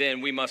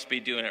 then we must be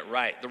doing it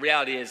right. The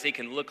reality is it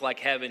can look like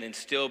heaven and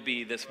still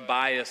be this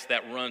bias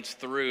that runs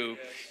through.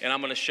 And I'm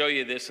going to show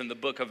you this in the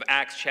book of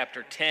Acts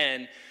chapter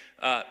 10.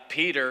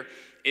 Peter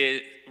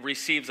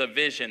receives a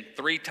vision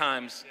 3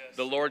 times.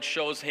 The Lord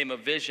shows him a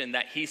vision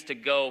that he's to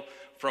go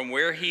from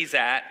where he's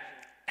at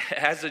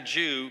as a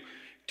Jew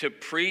to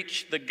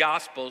preach the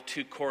gospel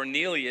to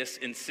Cornelius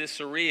in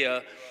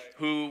Caesarea,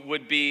 who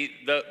would be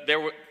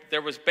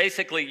there was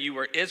basically, you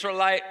were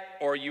Israelite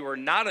or you were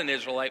not an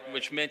Israelite,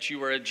 which meant you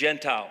were a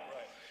Gentile.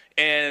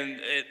 And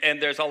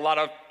there's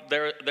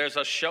there's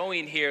a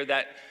showing here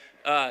that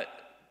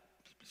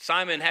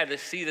Simon had to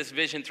see this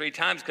vision 3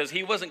 times because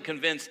he wasn't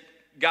convinced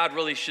God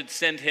really should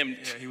send him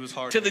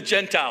to the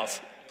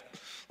Gentiles.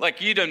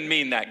 Like, you didn't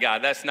mean that,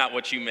 God. That's not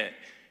what you meant.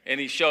 And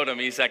he showed him.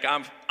 He's like,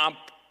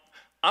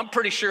 I'm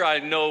pretty sure I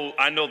know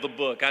the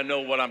book. I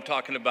know what I'm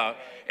talking about.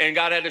 And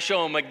God had to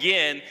show him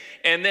again.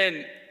 And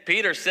then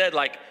Peter said,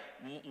 like,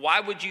 why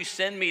would you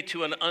send me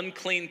to an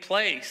unclean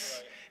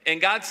place? And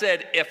God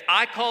said, if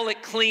I call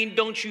it clean,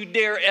 don't you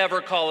dare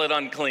ever call it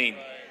unclean.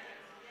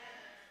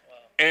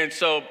 And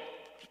so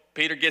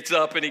Peter gets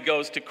up and he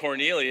goes to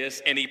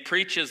Cornelius and he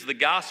preaches the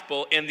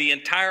gospel and the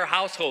entire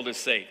household is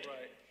saved.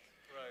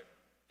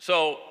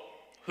 So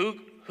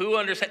who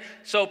understands?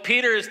 So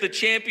Peter is the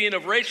champion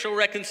of racial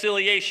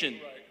reconciliation,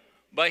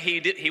 but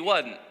he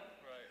wasn't.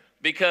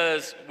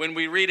 Because when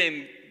we read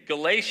in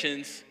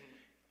Galatians,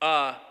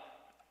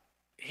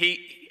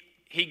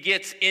 he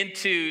gets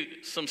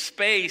into some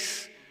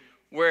space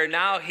where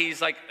now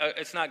he's like,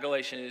 it's not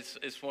Galatians,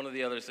 it's one of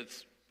the others,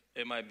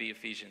 it might be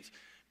Ephesians.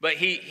 But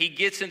he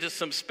gets into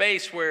some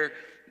space where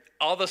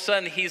all of a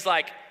sudden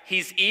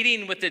he's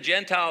eating with the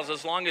Gentiles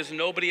as long as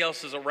nobody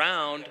else is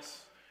around.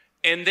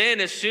 And then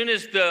as soon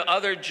as the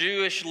other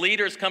Jewish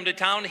leaders come to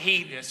town,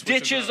 he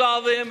ditches all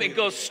of them and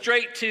goes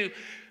straight to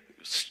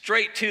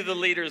the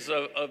leaders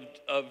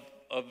of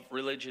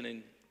religion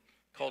and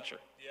culture.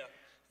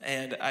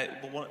 And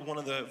one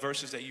of the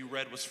verses that you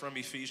read was from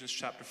Ephesians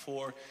chapter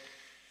 4.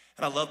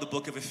 And I love the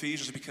book of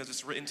Ephesians because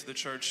it's written to the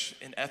church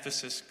in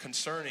Ephesus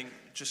concerning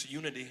just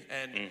unity.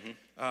 And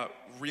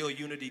real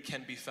unity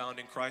can be found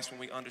in Christ when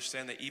we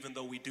understand that even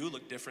though we do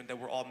look different, that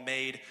we're all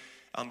made,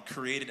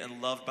 created,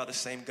 and loved by the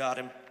same God.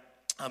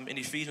 And in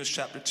Ephesians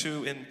chapter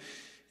 2,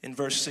 in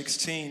verse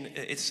 16,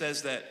 it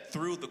says that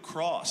through the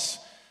cross,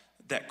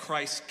 that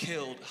Christ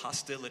killed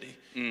hostility.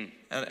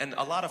 And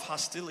a lot of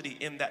hostility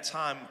in that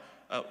time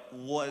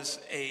was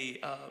a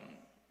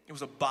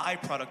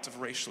byproduct of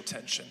racial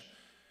tension.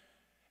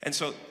 And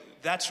so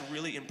that's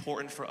really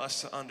important for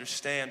us to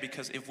understand,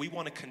 because if we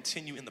want to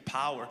continue in the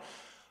power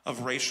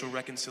of racial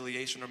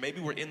reconciliation, or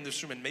maybe we're in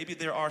this room and maybe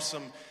there are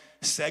some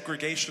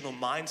segregational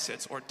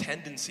mindsets or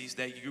tendencies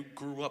that you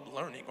grew up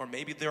learning, or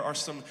maybe there are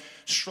some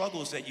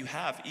struggles that you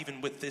have even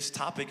with this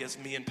topic as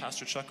me and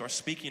Pastor Chuck are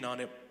speaking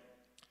on it.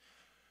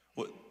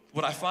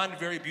 What I find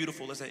very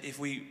beautiful is that if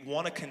we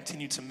want to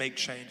continue to make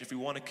change, if we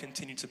want to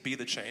continue to be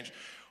the change,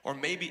 or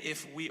maybe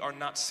if we are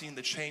not seeing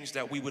the change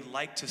that we would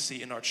like to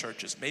see in our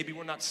churches, maybe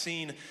we're not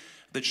seeing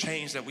the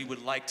change that we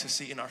would like to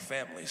see in our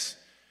families,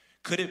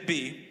 could it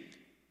be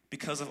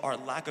because of our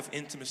lack of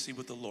intimacy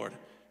with the Lord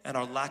and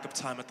our lack of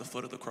time at the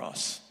foot of the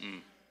cross?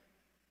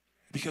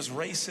 Because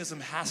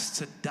racism has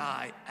to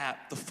die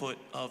at the foot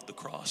of the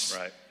cross.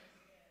 Right.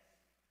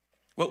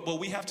 What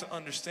we have to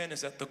understand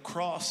is that the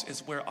cross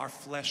is where our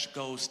flesh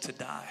goes to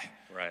die.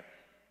 Right.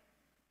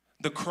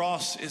 The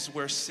cross is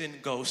where sin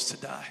goes to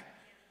die.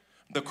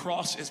 The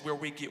cross is where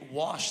we get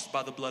washed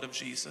by the blood of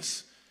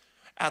Jesus.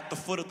 At the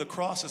foot of the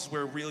cross is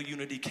where real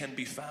unity can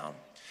be found.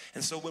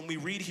 And so when we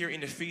read here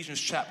in Ephesians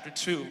chapter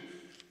 2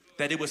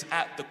 that it was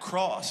at the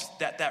cross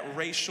that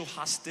racial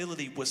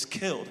hostility was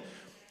killed,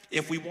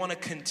 if we want to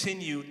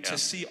continue to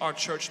see our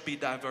church be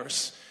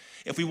diverse,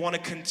 if we want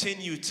to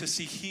continue to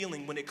see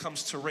healing when it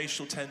comes to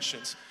racial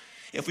tensions,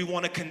 if we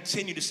want to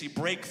continue to see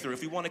breakthrough,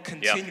 if we want to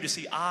continue to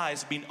see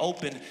eyes being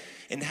open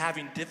and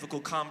having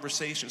difficult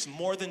conversations,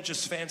 more than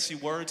just fancy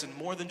words and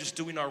more than just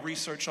doing our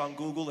research on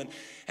Google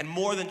and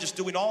more than just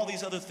doing all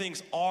these other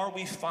things, are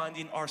we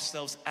finding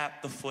ourselves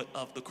at the foot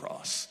of the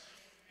cross?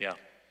 Yeah.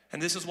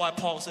 And this is why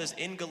Paul says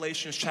in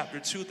Galatians chapter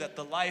 2 that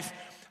the life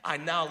I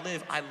now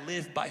live, I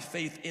live by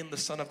faith in the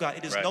Son of God.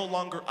 It is no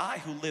longer I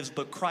who lives,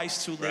 but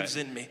Christ who lives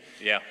in me.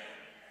 Yeah.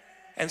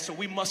 And so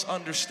we must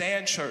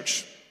understand,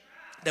 church,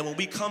 that when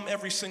we come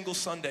every single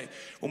Sunday,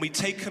 when we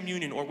take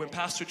communion, or when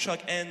Pastor Chuck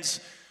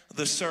ends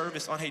the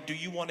service on, hey, do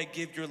you want to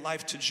give your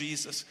life to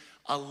Jesus?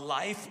 A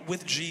life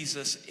with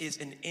Jesus is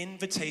an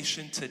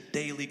invitation to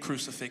daily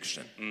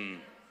crucifixion.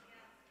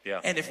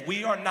 Yeah. And if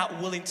we are not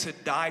willing to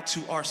die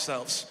to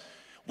ourselves,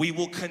 we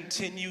will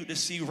continue to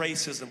see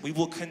racism. We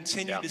will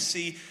continue to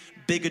see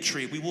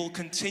bigotry. We will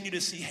continue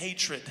to see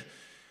hatred.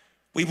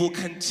 We will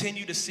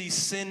continue to see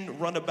sin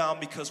run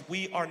about because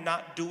we are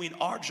not doing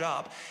our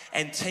job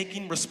and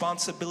taking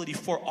responsibility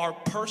for our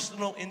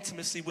personal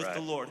intimacy with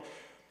the Lord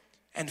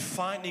and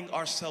finding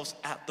ourselves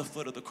at the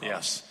foot of the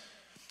cross.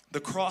 The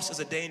cross is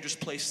a dangerous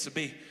place to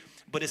be,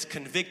 but it's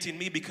convicting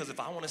me because if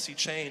I want to see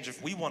change,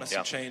 if we want to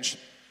see change,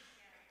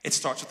 it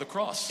starts at the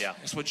cross.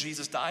 It's what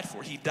Jesus died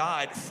for. He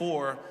died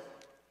for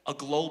a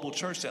global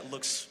church that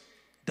looks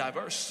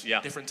diverse,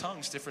 different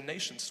tongues, different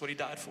nations. That's what he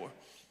died for.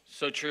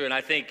 So true. And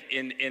I think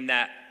in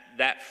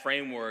that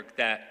framework,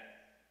 that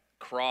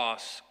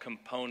cross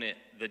component,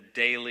 the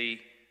daily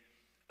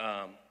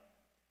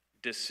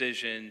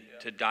decision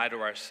to die to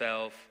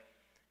ourselves,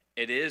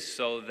 it is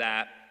so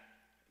that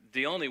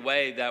the only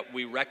way that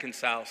we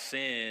reconcile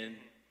sin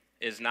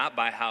is not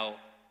by how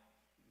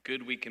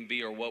good we can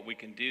be or what we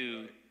can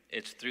do.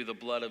 It's through the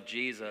blood of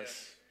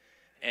Jesus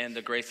and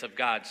the grace of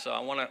God. So I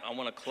want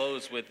to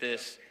close with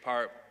this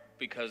part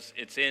because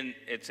it's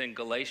in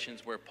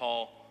Galatians where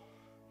Paul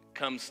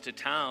comes to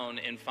town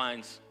and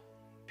finds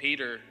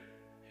Peter,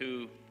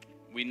 who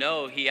we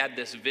know he had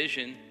this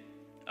vision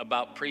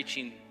about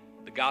preaching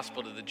the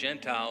gospel to the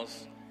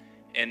Gentiles,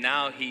 and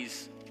now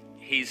he's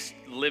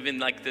living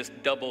like this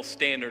double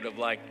standard of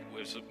like,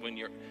 when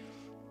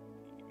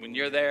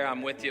you're there,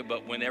 I'm with you,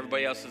 but when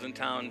everybody else is in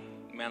town,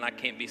 man, I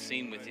can't be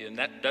seen with you. And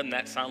doesn't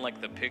that sound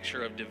like the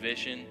picture of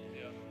division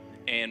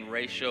and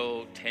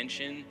racial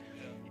tension?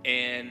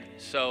 And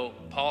so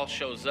Paul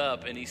shows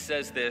up and he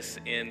says this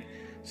in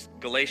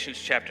Galatians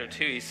chapter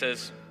 2. He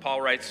says,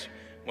 Paul writes,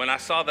 when I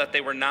saw that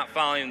they were not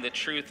following the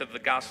truth of the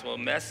gospel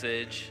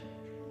message,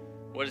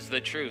 what is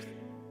the truth?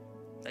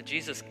 That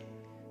Jesus,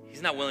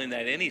 he's not willing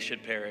that any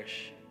should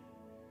perish,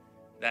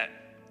 that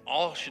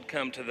all should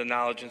come to the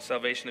knowledge and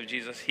salvation of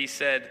Jesus. He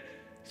said,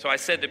 so I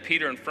said to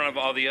Peter in front of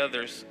all the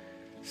others,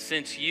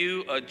 since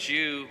you, a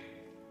Jew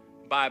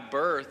by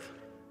birth,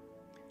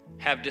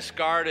 have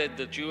discarded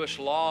the Jewish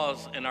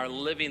laws and are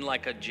living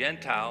like a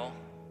Gentile.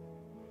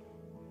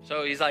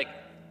 So he's like,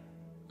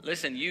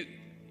 listen,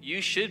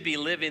 you should be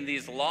living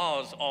these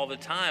laws all the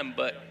time,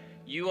 but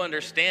you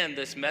understand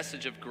this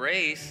message of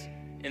grace,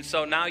 and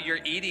so now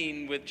you're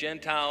eating with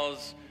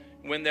Gentiles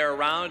when they're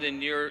around,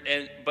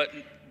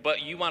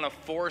 but you want to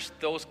force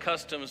those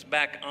customs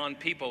back on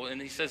people.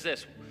 And he says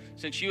this,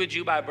 since you, a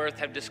Jew by birth,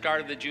 have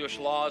discarded the Jewish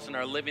laws and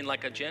are living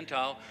like a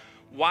Gentile,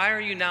 why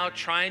are you now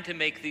trying to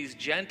make these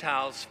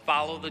Gentiles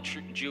follow the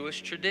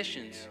Jewish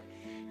traditions?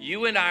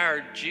 You and I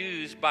are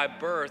Jews by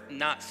birth,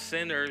 not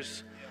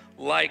sinners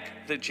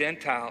like the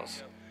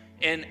Gentiles.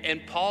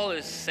 And Paul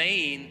is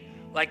saying,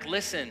 like,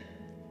 listen,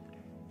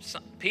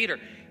 Peter,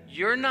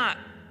 you're not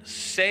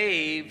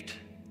saved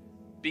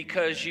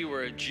because you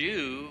were a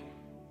Jew.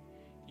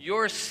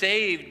 You're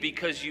saved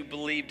because you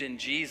believed in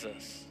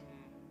Jesus.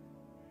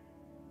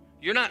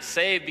 You're not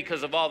saved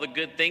because of all the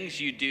good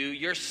things you do.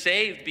 You're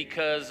saved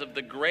because of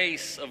the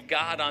grace of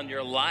God on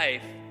your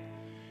life.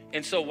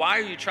 And so why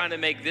are you trying to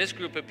make this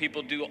group of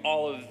people do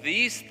all of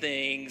these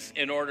things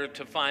in order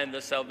to find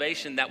the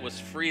salvation that was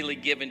freely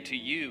given to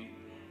you?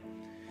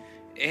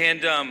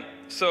 And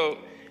so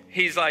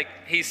he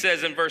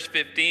says in verse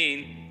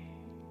 15,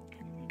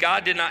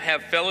 God did not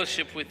have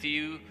fellowship with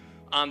you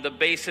on the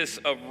basis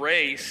of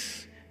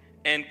race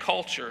and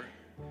culture.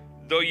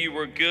 Though you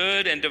were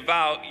good and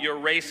devout, your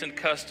race and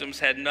customs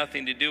had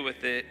nothing to do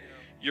with it.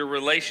 Your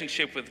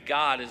relationship with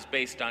God is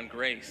based on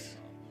grace.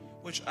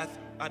 Which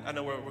I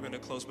know we're going to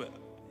close, but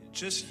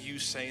just you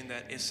saying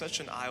that is such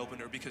an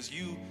eye-opener because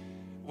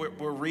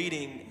we're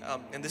reading,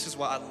 and this is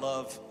why I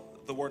love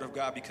the Word of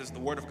God, because the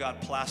Word of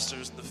God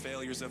plasters the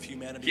failures of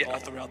humanity all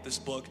throughout this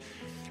book,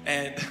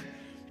 and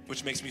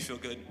which makes me feel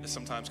good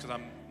sometimes because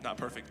I'm not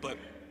perfect. But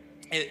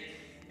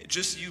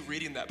just you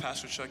reading that,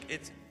 Pastor Chuck,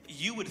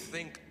 you would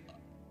think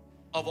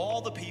of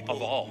all the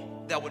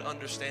people that would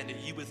understand it,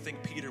 you would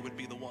think Peter would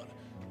be the one.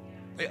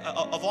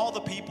 Of all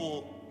the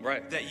people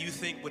that you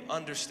think would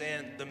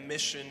understand the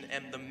mission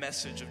and the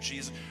message of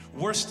Jesus,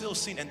 we're still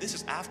seeing, and this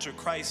is after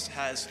Christ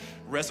has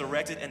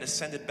resurrected and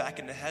ascended back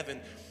into heaven,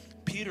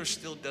 Peter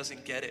still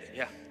doesn't get it.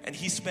 Yeah. And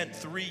he spent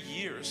 3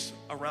 years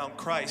around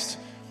Christ.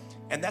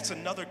 And that's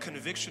another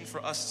conviction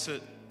for us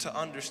to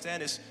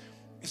understand is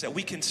that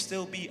we can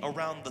still be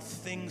around the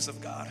things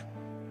of God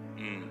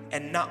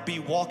and not be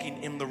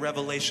walking in the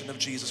revelation of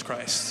Jesus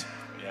Christ.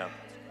 Yeah.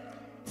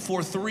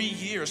 For 3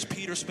 years,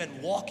 Peter spent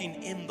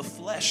walking in the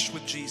flesh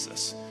with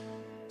Jesus.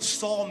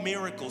 Saw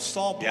miracles,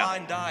 saw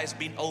blind eyes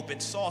being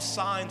opened, saw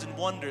signs and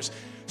wonders,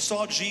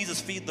 saw Jesus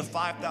feed the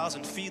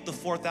 5,000, feed the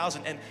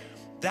 4,000. And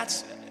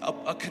that's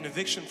a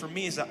conviction for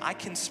me, is that I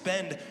can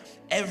spend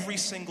every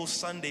single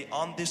Sunday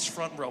on this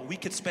front row. We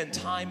could spend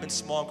time in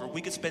small group.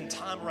 We could spend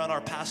time around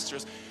our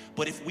pastors.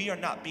 But if we are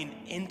not being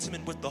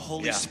intimate with the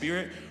Holy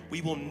Spirit,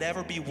 we will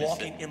never be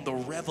walking in the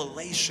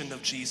revelation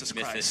of Jesus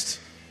Christ.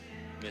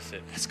 Miss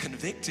it. It's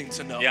convicting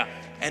to know. Yeah.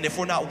 And if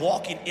we're not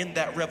walking in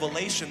that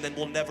revelation, then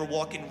we'll never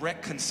walk in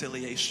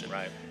reconciliation.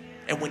 Right.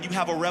 And when you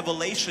have a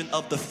revelation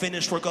of the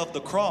finished work of the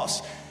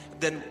cross,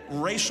 then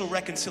racial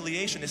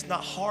reconciliation is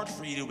not hard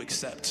for you to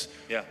accept.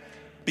 Yeah.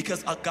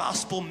 Because a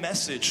gospel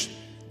message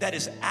that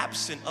is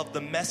absent of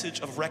the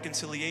message of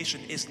reconciliation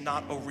is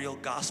not a real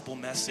gospel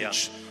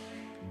message.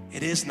 Yeah.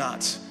 It is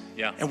not.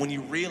 Yeah. And when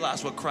you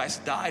realize what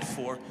Christ died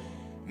for,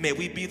 may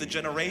we be the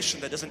generation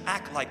that doesn't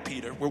act like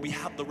Peter, where we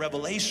have the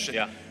revelation.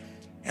 Yeah.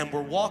 And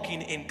we're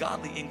walking in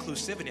godly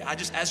inclusivity.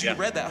 as you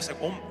read that, I was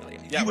like, oh,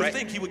 you would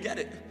think he would get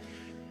it.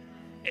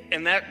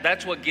 And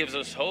that's what gives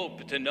us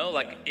hope, to know,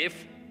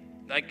 if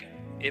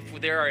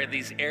there are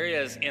these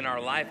areas in our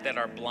life that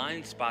are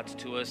blind spots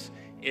to us,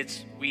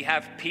 we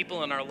have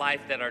people in our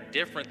life that are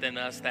different than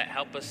us that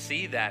help us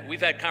see that.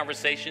 We've had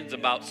conversations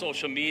about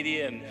social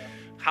media and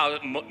how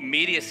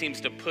media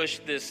seems to push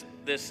this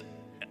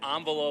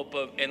envelope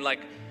of, and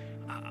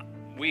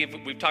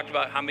we've talked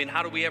about,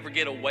 how do we ever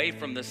get away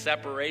from the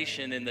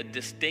separation and the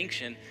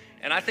distinction?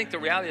 And I think the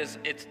reality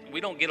is,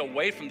 we don't get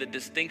away from the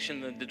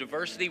distinction and the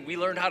diversity. We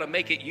learn how to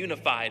make it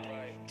unified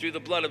through the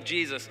blood of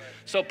Jesus.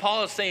 So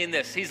Paul is saying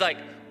this.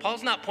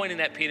 Paul's not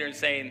pointing at Peter and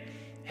saying,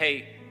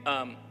 hey,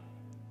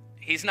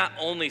 he's not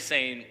only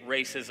saying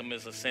racism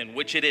is a sin,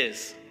 which it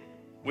is,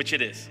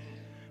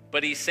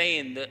 but he's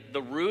saying that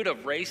the root of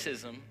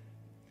racism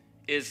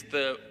is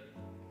the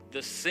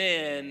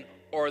sin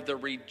or the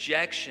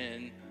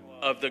rejection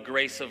of the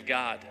grace of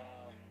God.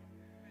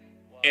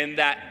 And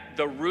that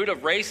the root of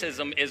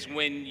racism is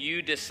when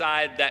you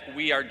decide that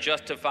we are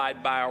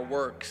justified by our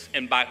works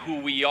and by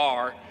who we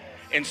are.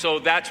 And so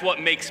that's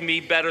what makes me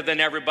better than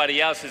everybody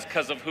else, is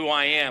because of who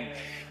I am.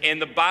 And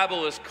the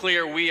Bible is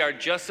clear. We are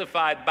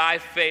justified by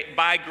faith,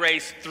 by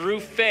grace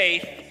through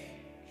faith.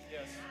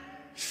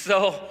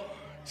 So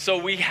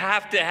we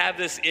have to have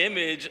this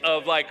image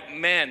of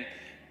man,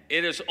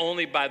 it is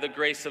only by the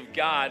grace of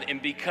God.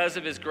 And because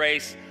of his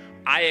grace,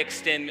 I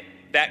extend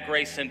that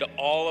grace into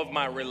all of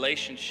my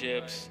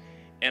relationships.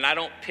 And I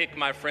don't pick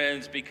my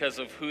friends because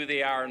of who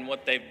they are and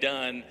what they've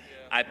done.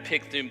 I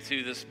pick them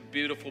through this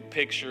beautiful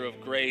picture of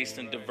grace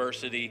and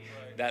diversity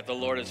that the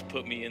Lord has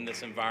put me in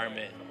this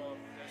environment.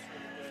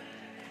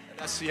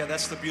 That's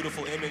the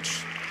beautiful image.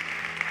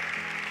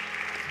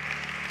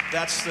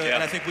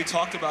 And I think we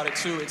talked about it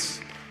too.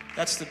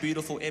 That's the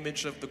beautiful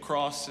image of the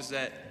cross, is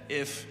that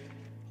if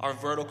our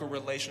vertical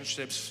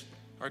relationships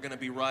are going to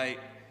be right,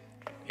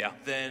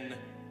 then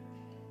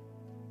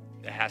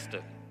it has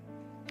to.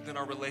 Then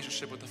our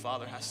relationship with the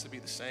Father has to be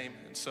the same.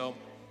 And so,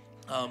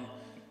 and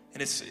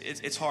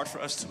it's hard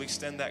for us to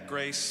extend that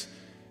grace.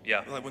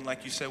 Yeah. When,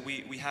 like you said,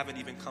 we haven't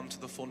even come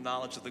to the full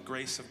knowledge of the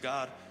grace of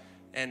God,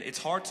 and it's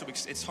hard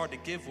to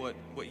give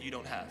what you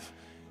don't have.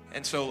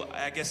 And so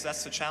I guess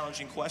that's the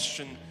challenging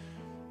question,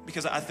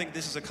 because I think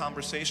this is a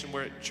conversation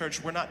where,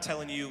 church, we're not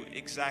telling you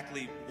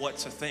exactly what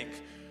to think.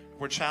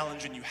 We're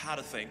challenging you how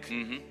to think.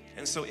 Mm-hmm.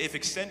 And so if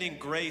extending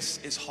grace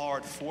is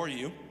hard for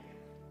you,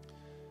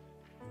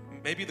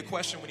 maybe the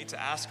question we need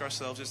to ask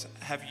ourselves is,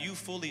 have you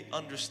fully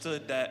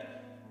understood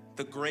that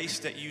the grace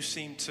that you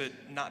seem to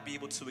not be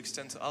able to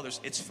extend to others,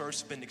 it's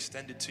first been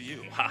extended to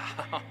you?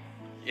 Wow.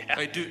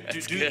 Yeah,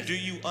 do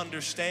you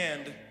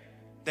understand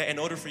that in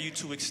order for you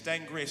to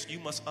extend grace, you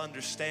must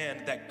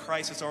understand that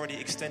Christ has already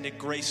extended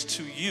grace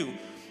to you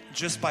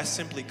just by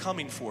simply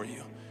coming for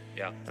you?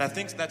 Yeah. And I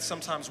think that's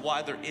sometimes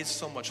why there is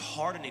so much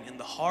hardening in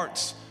the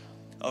hearts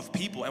of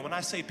people. And when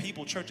I say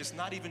people, church, it's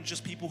not even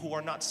just people who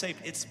are not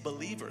saved, it's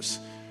believers.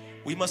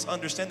 We must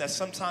understand that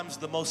sometimes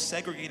the most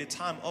segregated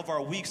time of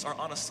our weeks are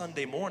on a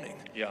Sunday morning.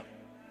 Yeah.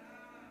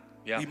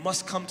 Yeah. We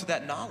must come to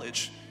that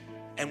knowledge.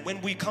 And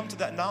when we come to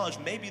that knowledge,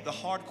 maybe the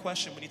hard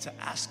question we need to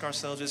ask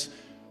ourselves is,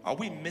 are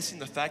we missing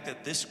the fact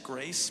that this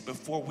grace,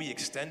 before we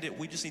extend it,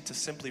 we just need to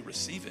simply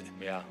receive it?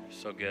 Yeah,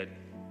 so good.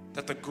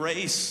 That the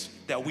grace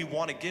that we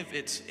want to give,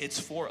 it's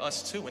for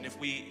us too. And if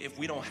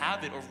we don't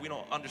have it, or if we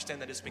don't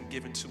understand that it's been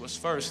given to us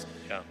first,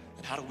 then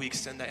how do we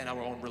extend that in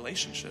our own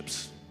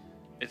relationships?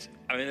 It's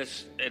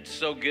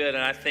so good.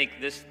 And I think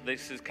this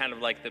is kind of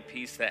like the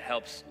piece that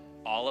helps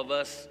all of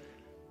us,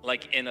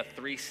 like in a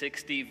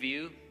 360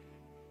 view,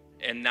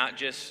 and not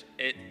just,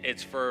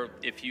 it's for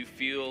if you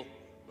feel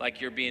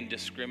like you're being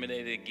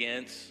discriminated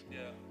against,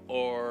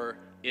 or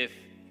if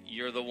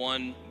you're the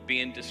one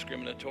being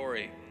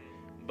discriminatory.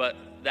 But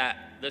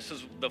this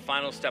is the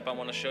final step I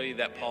want to show you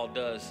that Paul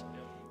does.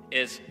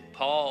 is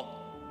Paul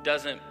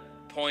doesn't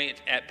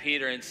point at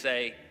Peter and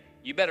say,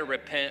 you better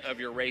repent of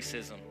your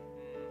racism,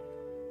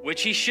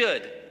 which he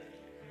should.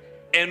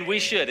 And we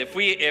should. If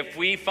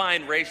we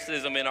find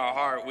racism in our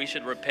heart, we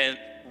should repent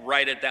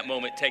right at that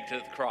moment, take to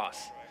the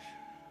cross.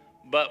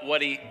 But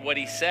what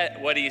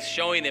he's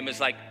showing him is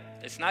like,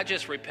 it's not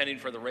just repenting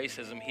for the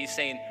racism. He's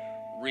saying,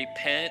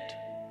 repent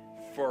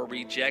for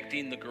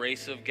rejecting the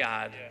grace of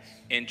God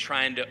and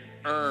trying to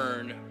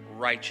earn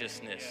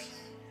righteousness.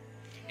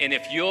 And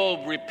if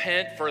you'll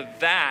repent for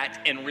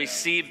that and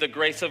receive the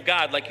grace of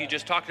God, like you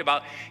just talked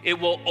about, it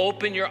will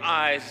open your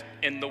eyes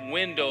and the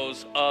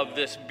windows of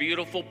this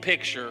beautiful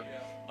picture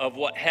of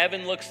what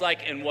heaven looks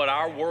like and what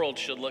our world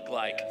should look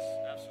like. Yes,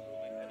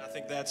 absolutely. And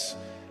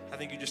I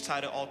think you just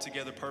tied it all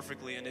together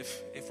perfectly. And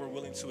if we're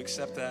willing to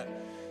accept that,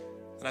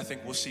 then I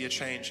think we'll see a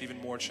change,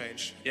 even more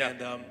change. Yeah.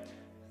 And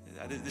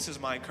this is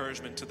my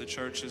encouragement to the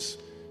church is,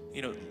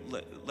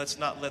 let's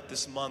not let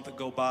this month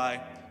go by,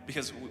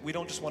 because we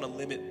don't just want to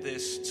limit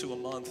this to a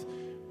month.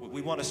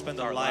 We want to spend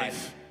our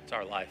life. It's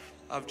our life.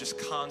 Of just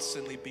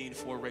constantly being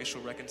for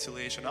racial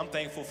reconciliation. I'm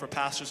thankful for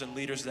pastors and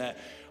leaders that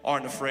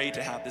aren't afraid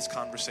to have this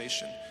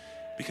conversation,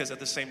 because at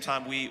the same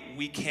time,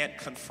 we can't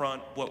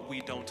confront what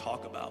we don't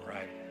talk about.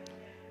 Right.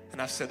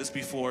 And I've said this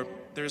before,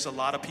 there's a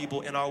lot of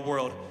people in our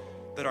world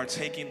that are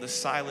taking the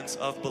silence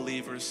of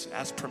believers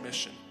as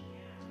permission.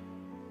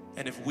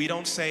 And if we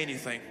don't say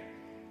anything,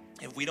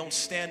 if we don't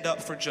stand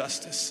up for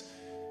justice,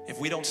 if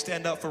we don't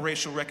stand up for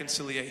racial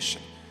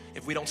reconciliation,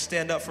 if we don't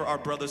stand up for our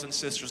brothers and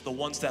sisters, the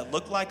ones that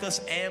look like us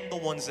and the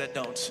ones that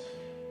don't,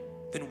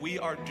 then we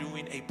are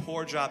doing a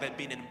poor job at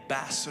being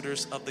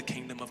ambassadors of the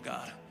kingdom of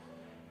God.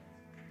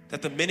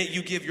 That the minute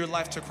you give your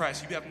life to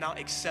Christ, you have now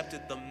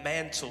accepted the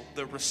mantle,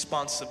 the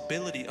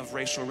responsibility of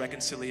racial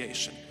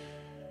reconciliation.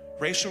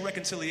 Racial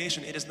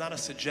reconciliation, it is not a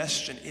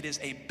suggestion, it is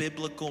a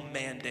biblical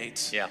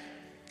mandate. Yeah.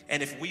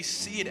 And if we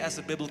see it as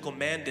a biblical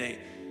mandate,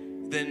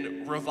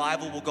 then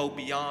revival will go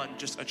beyond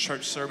just a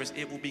church service.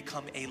 It will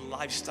become a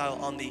lifestyle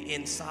on the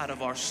inside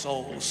of our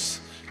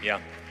souls. Yeah.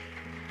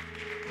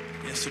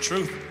 It's the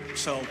truth.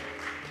 So,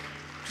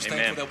 just Amen.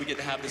 thankful that we get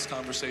to have this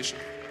conversation.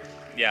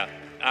 Yeah.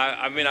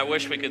 I mean, I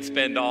wish we could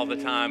spend all the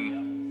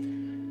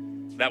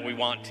time that we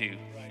want to,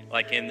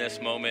 like in this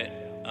moment,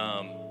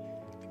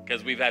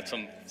 because we've had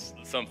some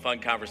fun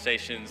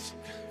conversations.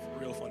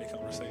 Real funny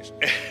conversation.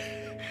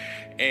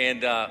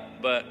 And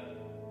but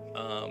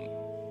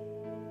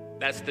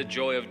that's the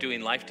joy of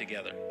doing life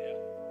together.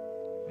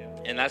 Yeah.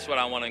 And that's what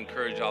I want to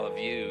encourage all of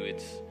you.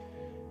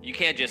 You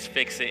can't just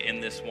fix it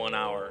in this 1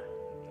 hour.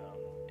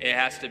 It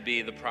has to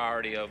be the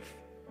priority of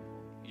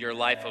your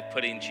life, of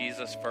putting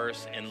Jesus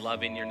first and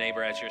loving your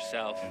neighbor as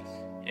yourself,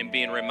 and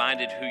being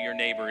reminded who your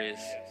neighbor is.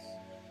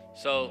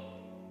 So,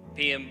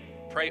 PM,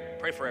 pray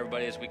for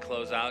everybody as we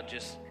close out.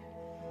 Just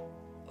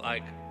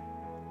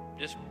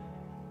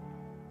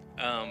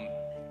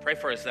pray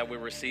for us that we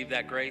receive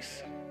that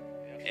grace,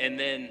 and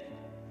then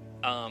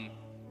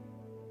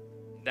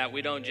that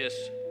we don't just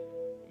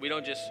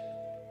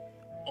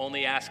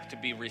only ask to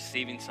be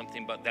receiving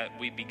something, but that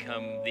we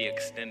become the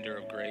extender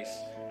of grace,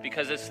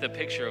 because it's the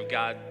picture of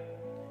God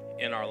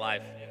in our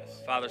life.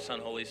 Yes. Father,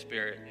 Son, Holy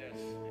Spirit. Yes.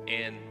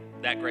 And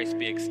that grace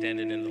be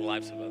extended into the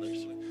lives of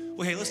others.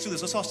 Well, hey, let's do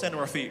this. Let's all stand to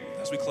our feet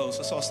as we close.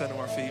 Let's all stand to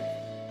our feet.